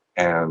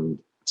 And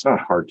it's not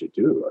hard to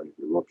do. If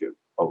you look at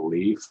a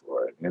leaf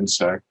or an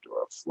insect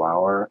or a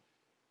flower,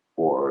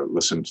 or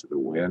listen to the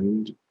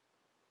wind,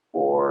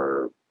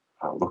 or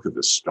look at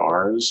the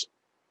stars,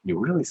 you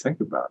really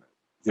think about it.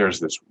 There's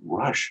this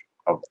rush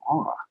of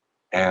awe,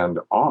 and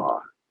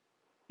awe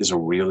is a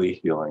really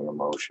healing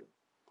emotion.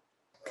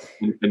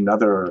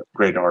 Another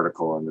great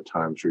article in the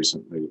Times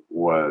recently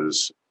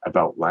was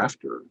about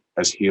laughter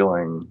as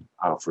healing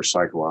for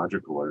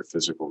psychological or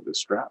physical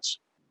distress.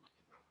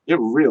 It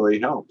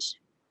really helps.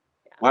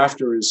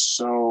 Laughter is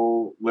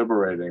so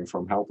liberating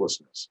from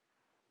helplessness.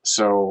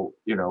 So,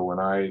 when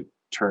I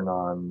turn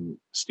on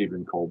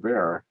Stephen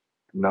Colbert,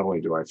 not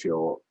only do I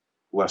feel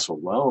less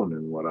alone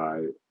in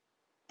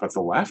but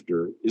the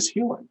laughter is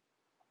healing.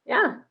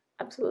 Yeah,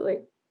 absolutely.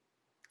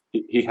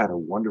 He had a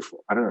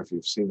wonderful, I don't know if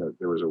you've seen it,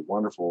 there was a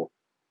wonderful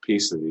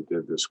piece that he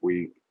did this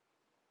week.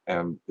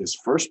 And his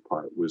first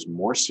part was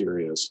more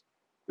serious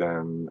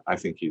than I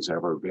think he's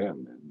ever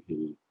been. And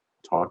he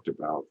talked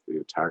about the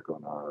attack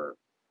on our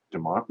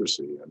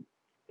democracy and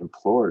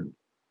implored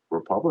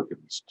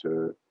Republicans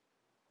to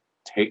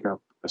take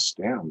up a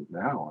stand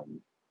now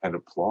and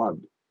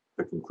applaud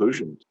the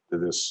conclusion to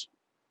this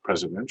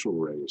presidential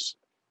race.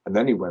 And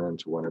then he went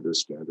into one of his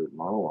standard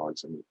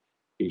monologues and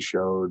he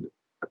showed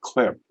a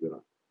clip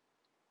that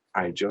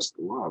I just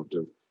loved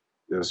of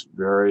this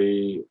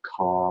very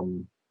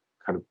calm,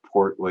 kind of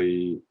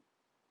portly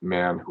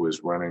man who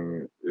was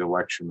running the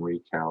election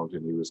recount,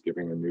 and he was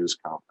giving a news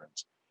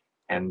conference.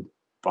 And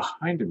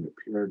behind him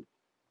appeared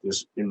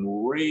this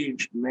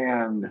enraged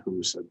man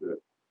who said that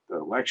the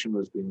election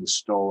was being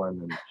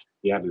stolen, and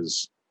he had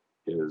his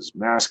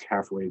mask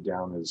halfway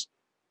down his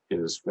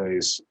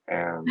face,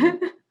 and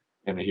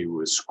he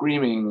was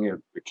screaming at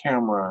the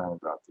camera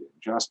about the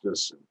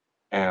injustice,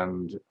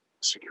 and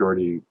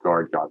security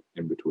guard got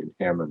in between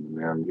him and the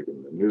man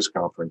giving the news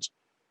conference,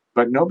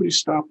 but nobody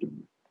stopped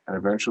him. And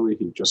eventually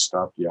he just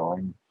stopped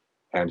yelling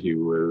and he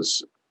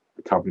was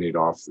accompanied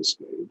off the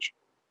stage,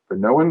 but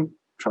no one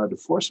tried to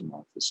force him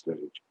off the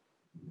stage.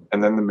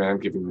 And then the man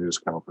giving the news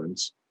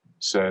conference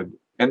said,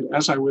 and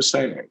as I was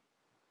saying,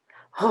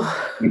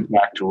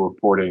 back to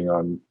reporting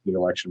on the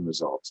election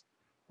results.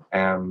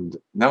 And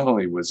not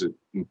only was it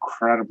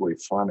incredibly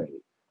funny,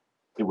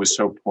 it was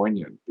so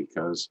poignant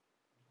because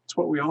it's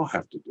what we all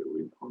have to do.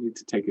 We all need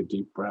to take a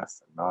deep breath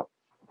and not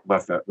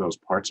let those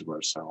parts of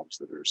ourselves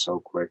that are so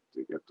quick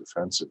to get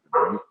defensive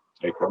and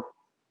take up.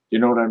 You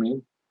know what I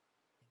mean?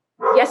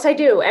 Yes, I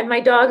do. And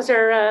my dogs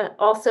are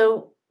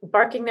also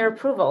barking their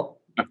approval.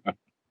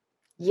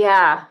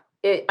 Yeah.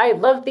 I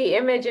love the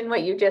image and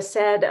what you just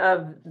said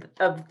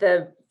of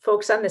the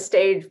folks on the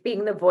stage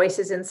being the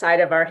voices inside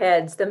of our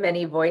heads, the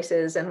many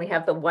voices. And we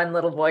have the one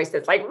little voice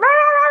that's like, rah, rah,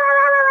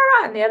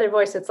 rah, rah, and the other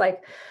voice that's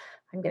like,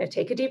 I'm going to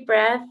take a deep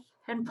breath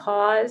and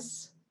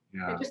pause.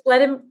 Yeah. And just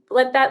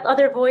let that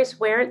other voice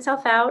wear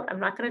itself out. I'm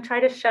not going to try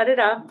to shut it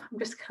up. I'm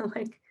just going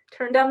to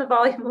turn down the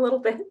volume a little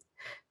bit.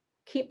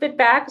 keep it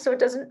back so it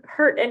doesn't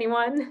hurt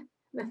anyone.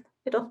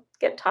 It'll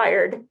get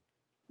tired.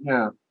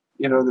 Yeah.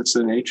 That's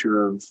the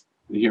nature of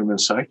the human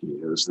psyche,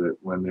 is that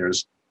when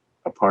there's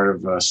a part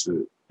of us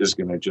that is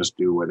going to just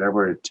do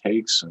whatever it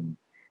takes and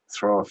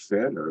throw a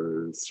fit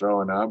or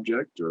throw an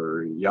object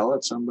or yell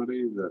at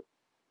somebody, that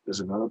there's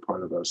another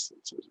part of us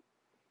that says,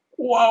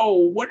 whoa,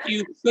 what are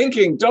you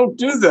thinking? Don't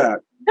do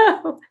that.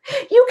 No,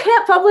 you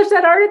can't publish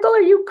that article.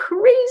 Are you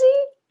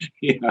crazy?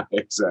 Yeah,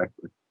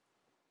 exactly.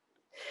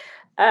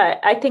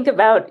 I think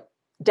about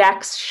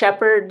Dax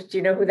Shepard. Do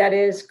you know who that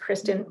is?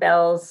 Kristen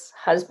Bell's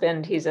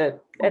husband. He's an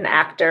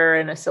actor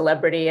and a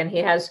celebrity, and he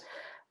has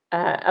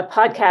a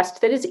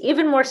podcast that is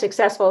even more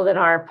successful than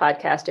our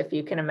podcast, if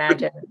you can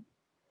imagine.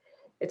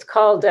 It's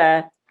called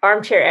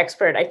Armchair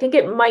Expert. I think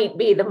it might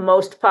be the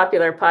most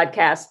popular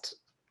podcast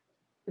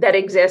that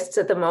exists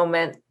at the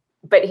moment,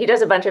 but he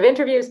does a bunch of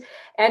interviews,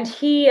 and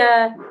he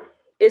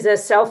is a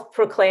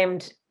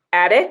self-proclaimed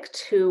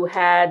addict who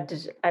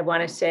had, I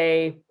want to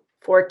say,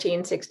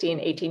 14, 16,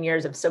 18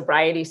 years of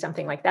sobriety,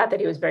 something like that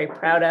he was very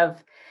proud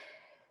of.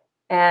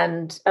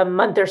 And a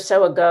month or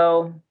so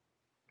ago,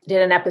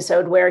 did an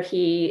episode where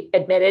he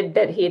admitted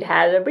that he'd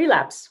had a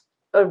relapse,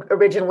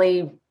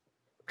 originally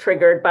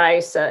triggered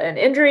by an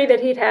injury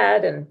that he'd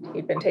had, and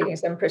he'd been taking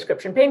some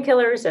prescription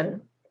painkillers,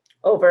 and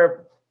over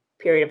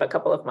a period of a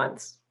couple of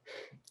months,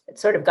 it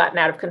sort of gotten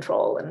out of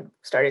control and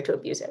started to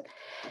abuse it.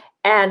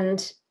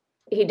 And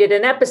he did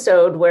an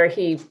episode where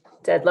he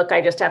said, look, I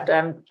just have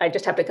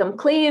to come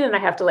clean, and I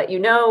have to let you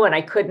know. And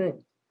I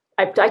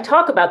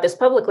talk about this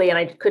publicly, and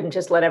I couldn't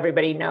just let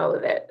everybody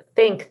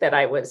think that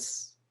I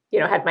was,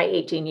 had my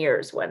 18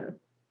 years when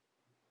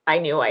I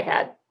knew I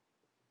had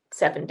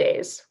 7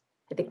 days.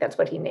 I think that's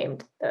what he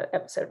named the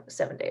episode,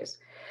 7 days.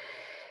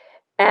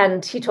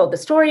 And he told the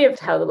story of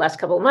how the last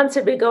couple of months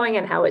had been going,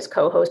 and how his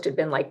co-host had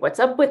been like, what's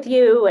up with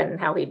you? And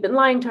how he'd been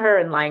lying to her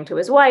and lying to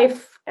his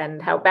wife,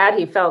 and how bad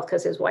he felt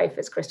because his wife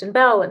is Kristen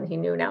Bell, and he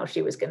knew now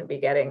she was going to be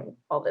getting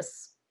all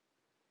this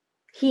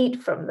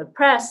heat from the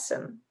press,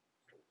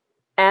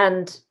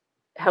 and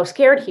how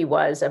scared he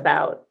was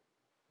about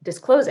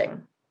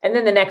disclosing. And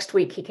then the next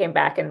week he came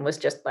back and was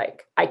just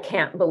like, I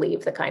can't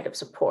believe the kind of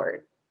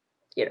support,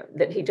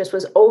 that he just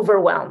was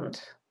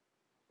overwhelmed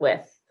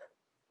with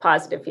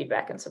positive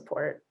feedback and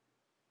support.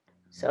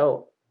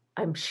 So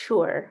I'm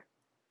sure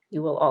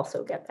you will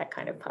also get that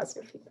kind of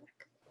positive feedback.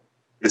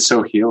 It's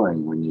so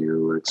healing when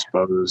you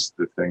expose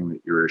the thing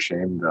that you're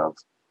ashamed of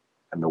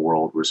and the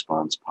world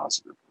responds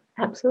positively.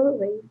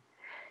 Absolutely.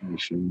 And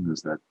shame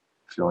is that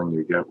feeling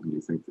you get when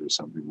you think there's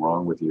something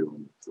wrong with you,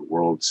 and if the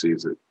world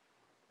sees it,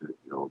 that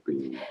you'll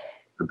be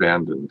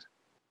abandoned.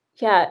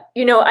 Yeah.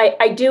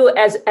 I do,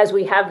 as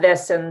we have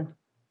this, and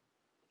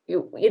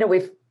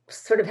we've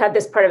sort of had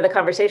this part of the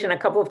conversation a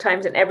couple of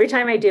times, and every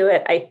time I do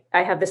it,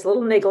 I have this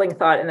little niggling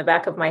thought in the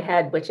back of my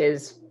head, which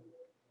is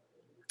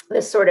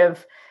this sort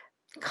of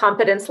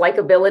competence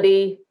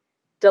likability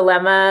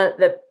dilemma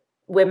that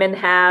women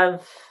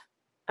have.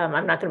 I'm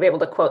not going to be able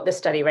to quote this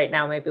study right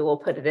now. Maybe we'll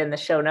put it in the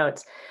show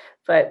notes,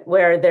 but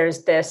where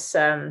there's this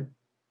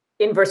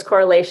inverse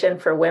correlation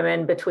for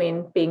women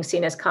between being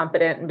seen as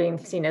competent and being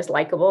seen as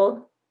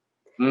likable.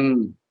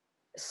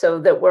 So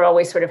that we're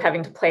always sort of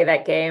having to play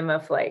that game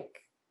of like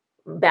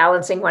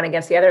balancing one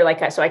against the other.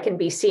 So I can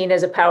be seen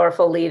as a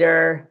powerful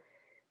leader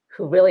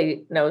who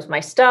really knows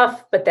my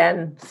stuff, but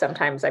then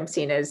sometimes I'm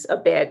seen as a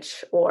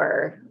bitch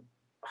or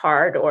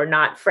hard or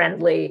not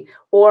friendly,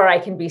 or I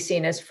can be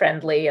seen as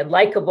friendly and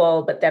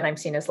likable, but then I'm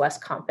seen as less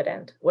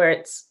competent. Where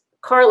it's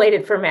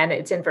correlated for men,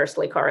 it's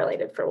inversely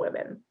correlated for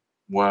women.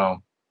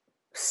 Wow.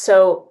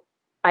 So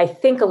I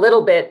think a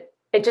little bit,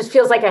 it just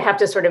feels like I have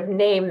to sort of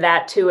name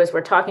that too, as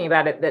we're talking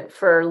about it, that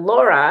for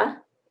Laura,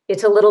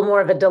 it's a little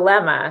more of a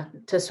dilemma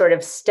to sort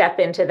of step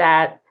into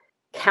that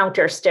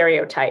counter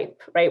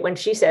stereotype, right? When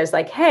she says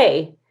like,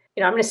 hey,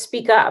 I'm going to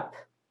speak up.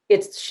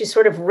 She's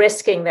sort of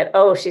risking that,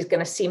 she's going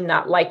to seem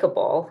not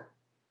likable,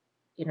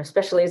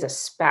 especially as a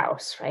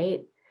spouse,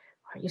 right?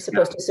 Are you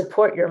supposed to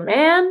support your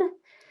man?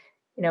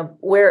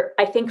 Where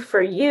I think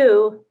for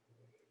you,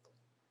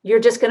 you're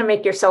just going to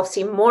make yourself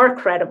seem more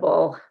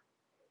credible.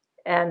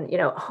 And,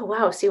 oh,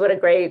 wow, see what a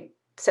great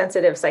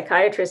sensitive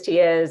psychiatrist he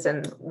is,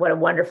 and what a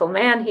wonderful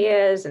man he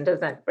is. And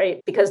doesn't that,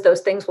 right? Because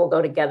those things will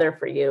go together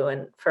for you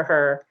and for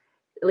her,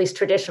 at least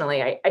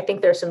traditionally. I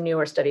think there's some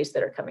newer studies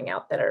that are coming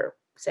out that are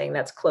saying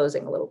that's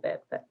closing a little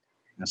bit. But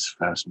that's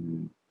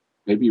fascinating.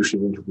 Maybe you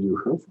should interview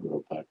her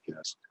for a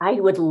podcast. I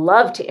would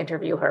love to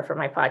interview her for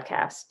my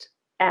podcast.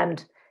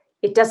 And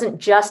it doesn't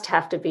just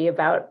have to be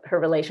about her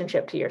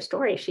relationship to your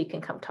story. She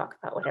can come talk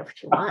about whatever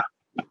she wants.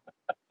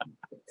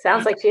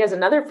 Sounds like she has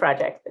another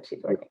project that she's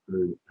working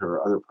on.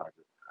 Her other project.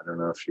 I don't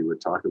know if she would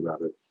talk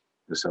about it.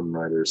 Some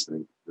writers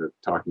think that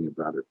talking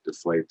about it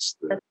deflates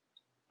the...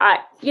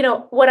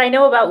 what I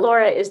know about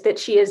Laura is that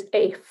she is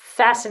a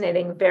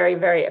fascinating, very,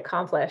 very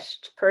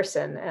accomplished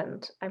person.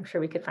 And I'm sure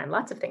we could find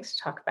lots of things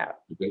to talk about.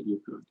 I bet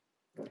you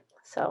could.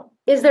 So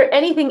is there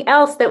anything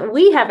else that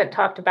we haven't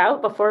talked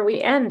about before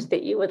we end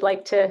that you would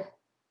like to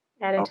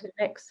add into the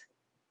mix?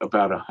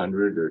 about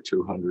 100 or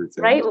 200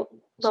 things. Right?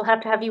 We'll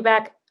have to have you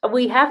back.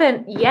 We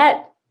haven't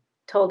yet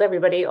told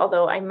everybody,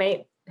 although I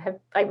might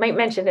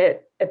mention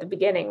it at the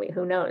beginning,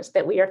 who knows,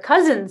 that we are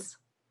cousins.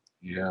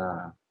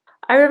 Yeah.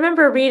 I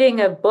remember reading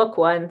a book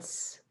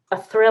once,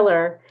 a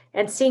thriller,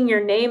 and seeing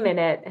your name in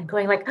it and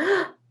going like,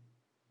 oh,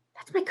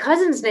 that's my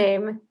cousin's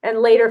name. And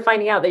later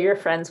finding out that you're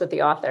friends with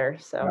the author.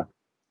 So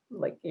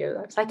like you,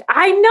 I was like,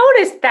 I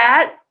noticed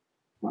that.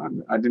 Well,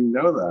 I didn't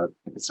know that.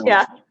 It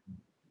sounds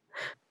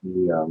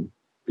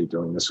be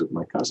doing this with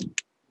my cousin.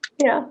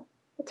 Yeah,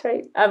 that's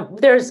right.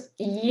 There's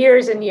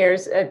years and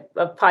years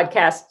of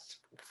podcast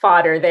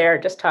fodder there,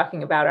 just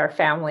talking about our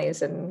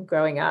families and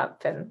growing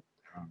up and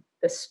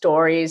the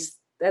stories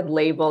and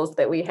labels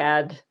that we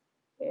had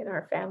in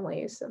our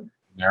families and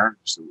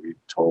narratives that we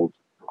told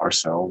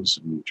ourselves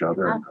and each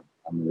other. And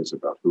I mean, it's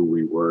about who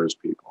we were as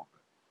people.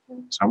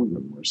 Some of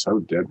them were so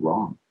dead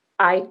wrong.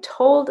 I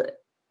told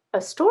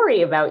a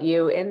story about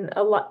you in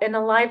a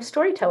live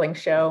storytelling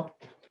show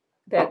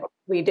that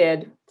we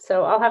did.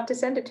 So I'll have to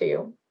send it to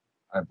you.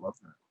 I'd love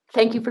that.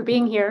 Thank you for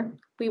being here.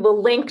 We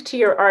will link to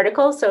your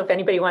article. So if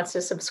anybody wants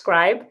to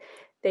subscribe,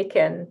 they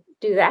can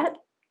do that.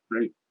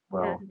 Great.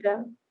 Well,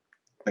 and,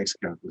 thanks,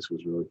 Kat. This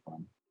was really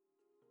fun.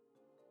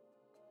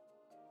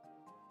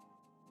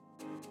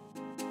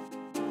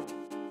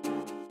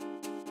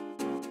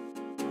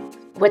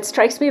 What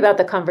strikes me about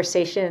the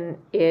conversation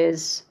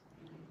is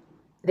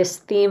this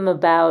theme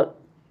about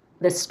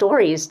the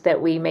stories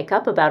that we make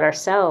up about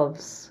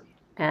ourselves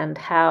and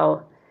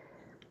how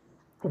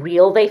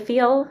real they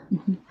feel,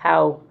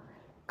 how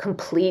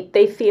complete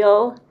they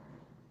feel,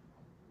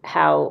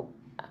 how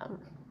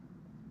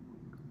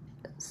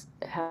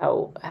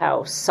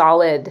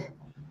solid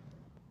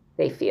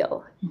they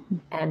feel.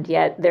 And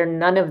yet they're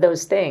none of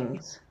those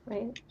things,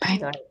 right?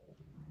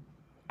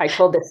 I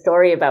told this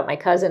story about my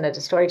cousin at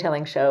a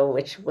storytelling show,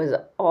 which was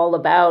all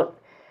about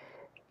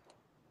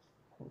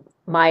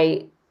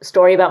my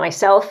story about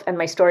myself and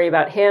my story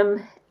about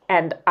him.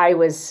 And I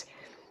was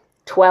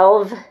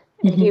 12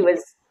 and he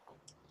was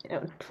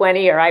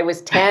 20, or I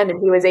was 10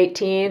 and he was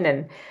 18.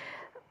 And,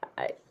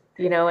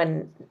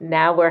 and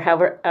now we're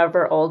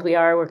however old we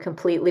are, we're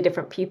completely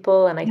different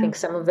people. And I think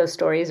some of those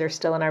stories are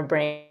still in our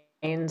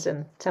brains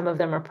and some of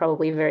them are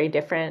probably very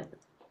different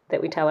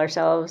that we tell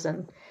ourselves.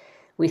 And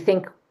we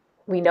think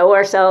we know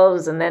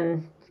ourselves, and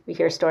then we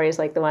hear stories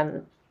like the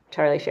one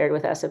Charlie shared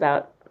with us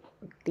about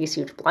these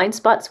huge blind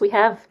spots we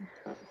have.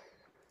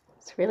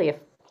 It's really a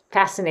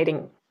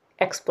fascinating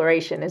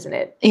exploration, isn't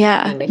it?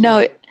 Yeah, no,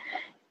 it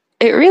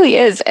really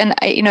is. And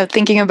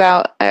thinking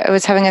about, I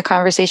was having a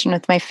conversation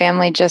with my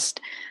family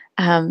just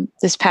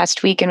this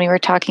past week, and we were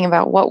talking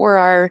about what were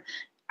our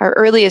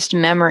earliest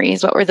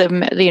memories, what were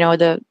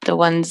the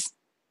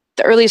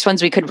earliest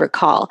ones we could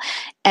recall,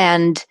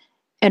 and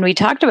we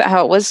talked about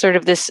how it was sort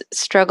of this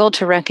struggle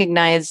to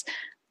recognize,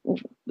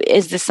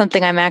 is this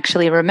something I'm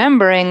actually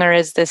remembering, or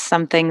is this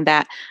something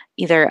that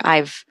either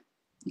I've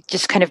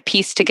just kind of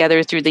pieced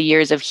together through the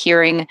years of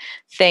hearing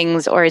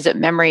things, or is it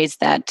memories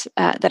that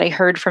I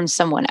heard from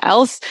someone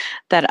else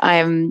that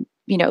I'm,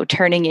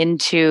 turning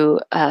into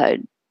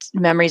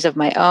memories of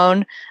my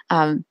own.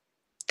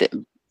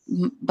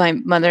 My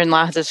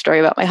mother-in-law has a story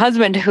about my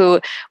husband who,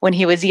 when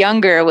he was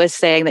younger, was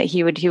saying that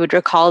he would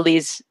recall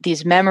these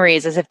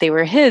memories as if they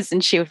were his,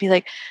 and she would be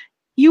like,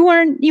 "You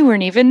weren't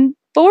even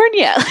born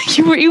yet. Like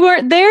you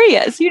weren't there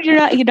yet. So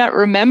you're not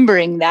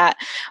remembering that."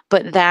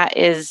 But that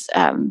is,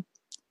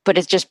 but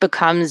it just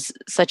becomes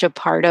such a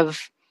part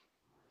of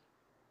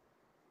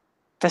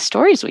the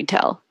stories we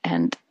tell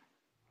and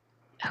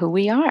who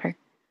we are.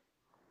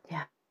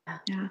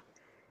 Yeah.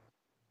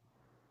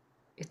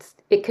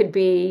 It could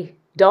be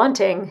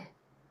daunting,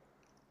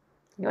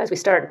 as we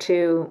start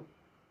to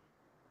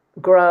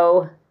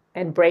grow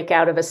and break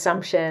out of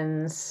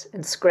assumptions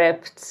and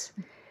scripts.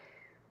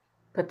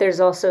 But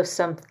there's also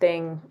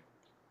something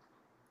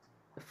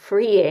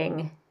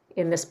freeing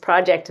in this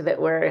project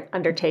that we're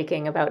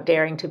undertaking about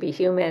daring to be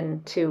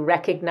human, to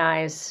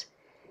recognize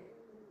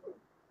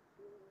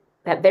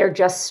that they're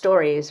just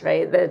stories,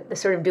 right? The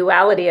sort of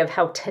duality of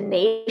how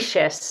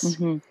tenacious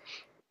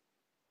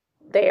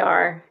they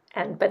are.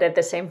 But at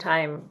the same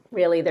time,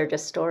 really, they're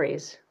just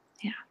stories.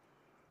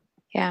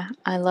 Yeah.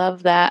 I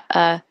love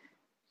that.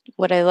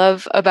 What I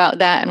love about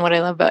that and what I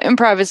love about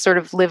improv is sort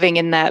of living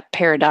in that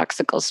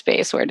paradoxical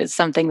space where it is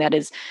something that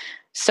is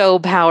so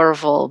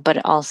powerful,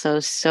 but also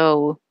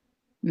so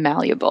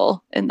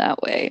malleable in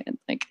that way. And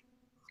like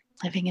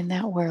living in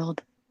that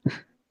world.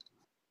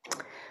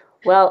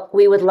 Well,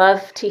 we would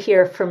love to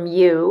hear from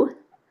you,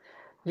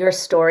 your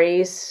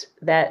stories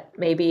that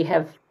maybe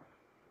have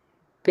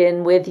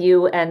been with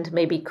you and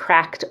maybe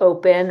cracked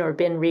open or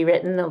been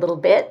rewritten a little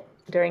bit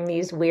during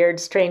these weird,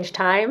 strange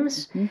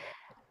times.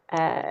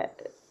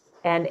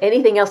 And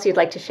anything else you'd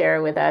like to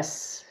share with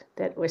us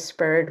that was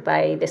spurred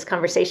by this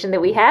conversation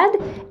that we had?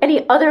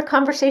 Any other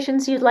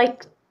conversations you'd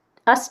like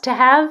us to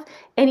have?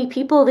 Any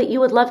people that you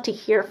would love to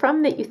hear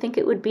from that you think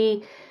it would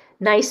be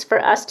nice for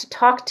us to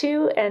talk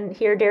to and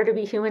hear Dare to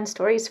Be Human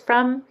stories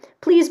from?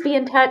 Please be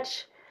in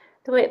touch.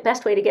 The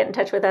best way to get in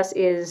touch with us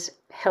is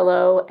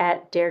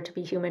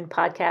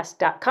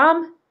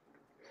hello@daretobehumanpodcast.com.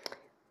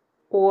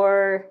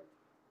 Or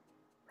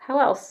how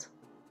else?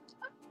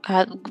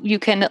 You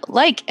can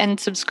like and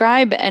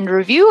subscribe and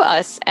review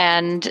us,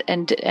 and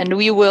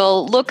we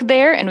will look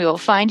there, and we will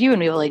find you,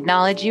 and we will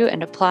acknowledge you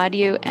and applaud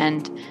you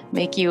and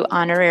make you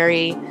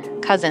honorary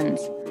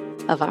cousins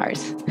of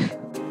ours.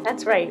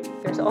 That's right.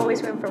 There's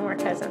always room for more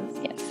cousins.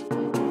 Yes.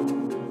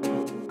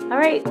 All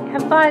right.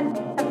 Have fun.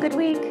 Have a good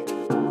week.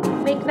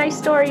 Make nice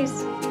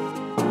stories.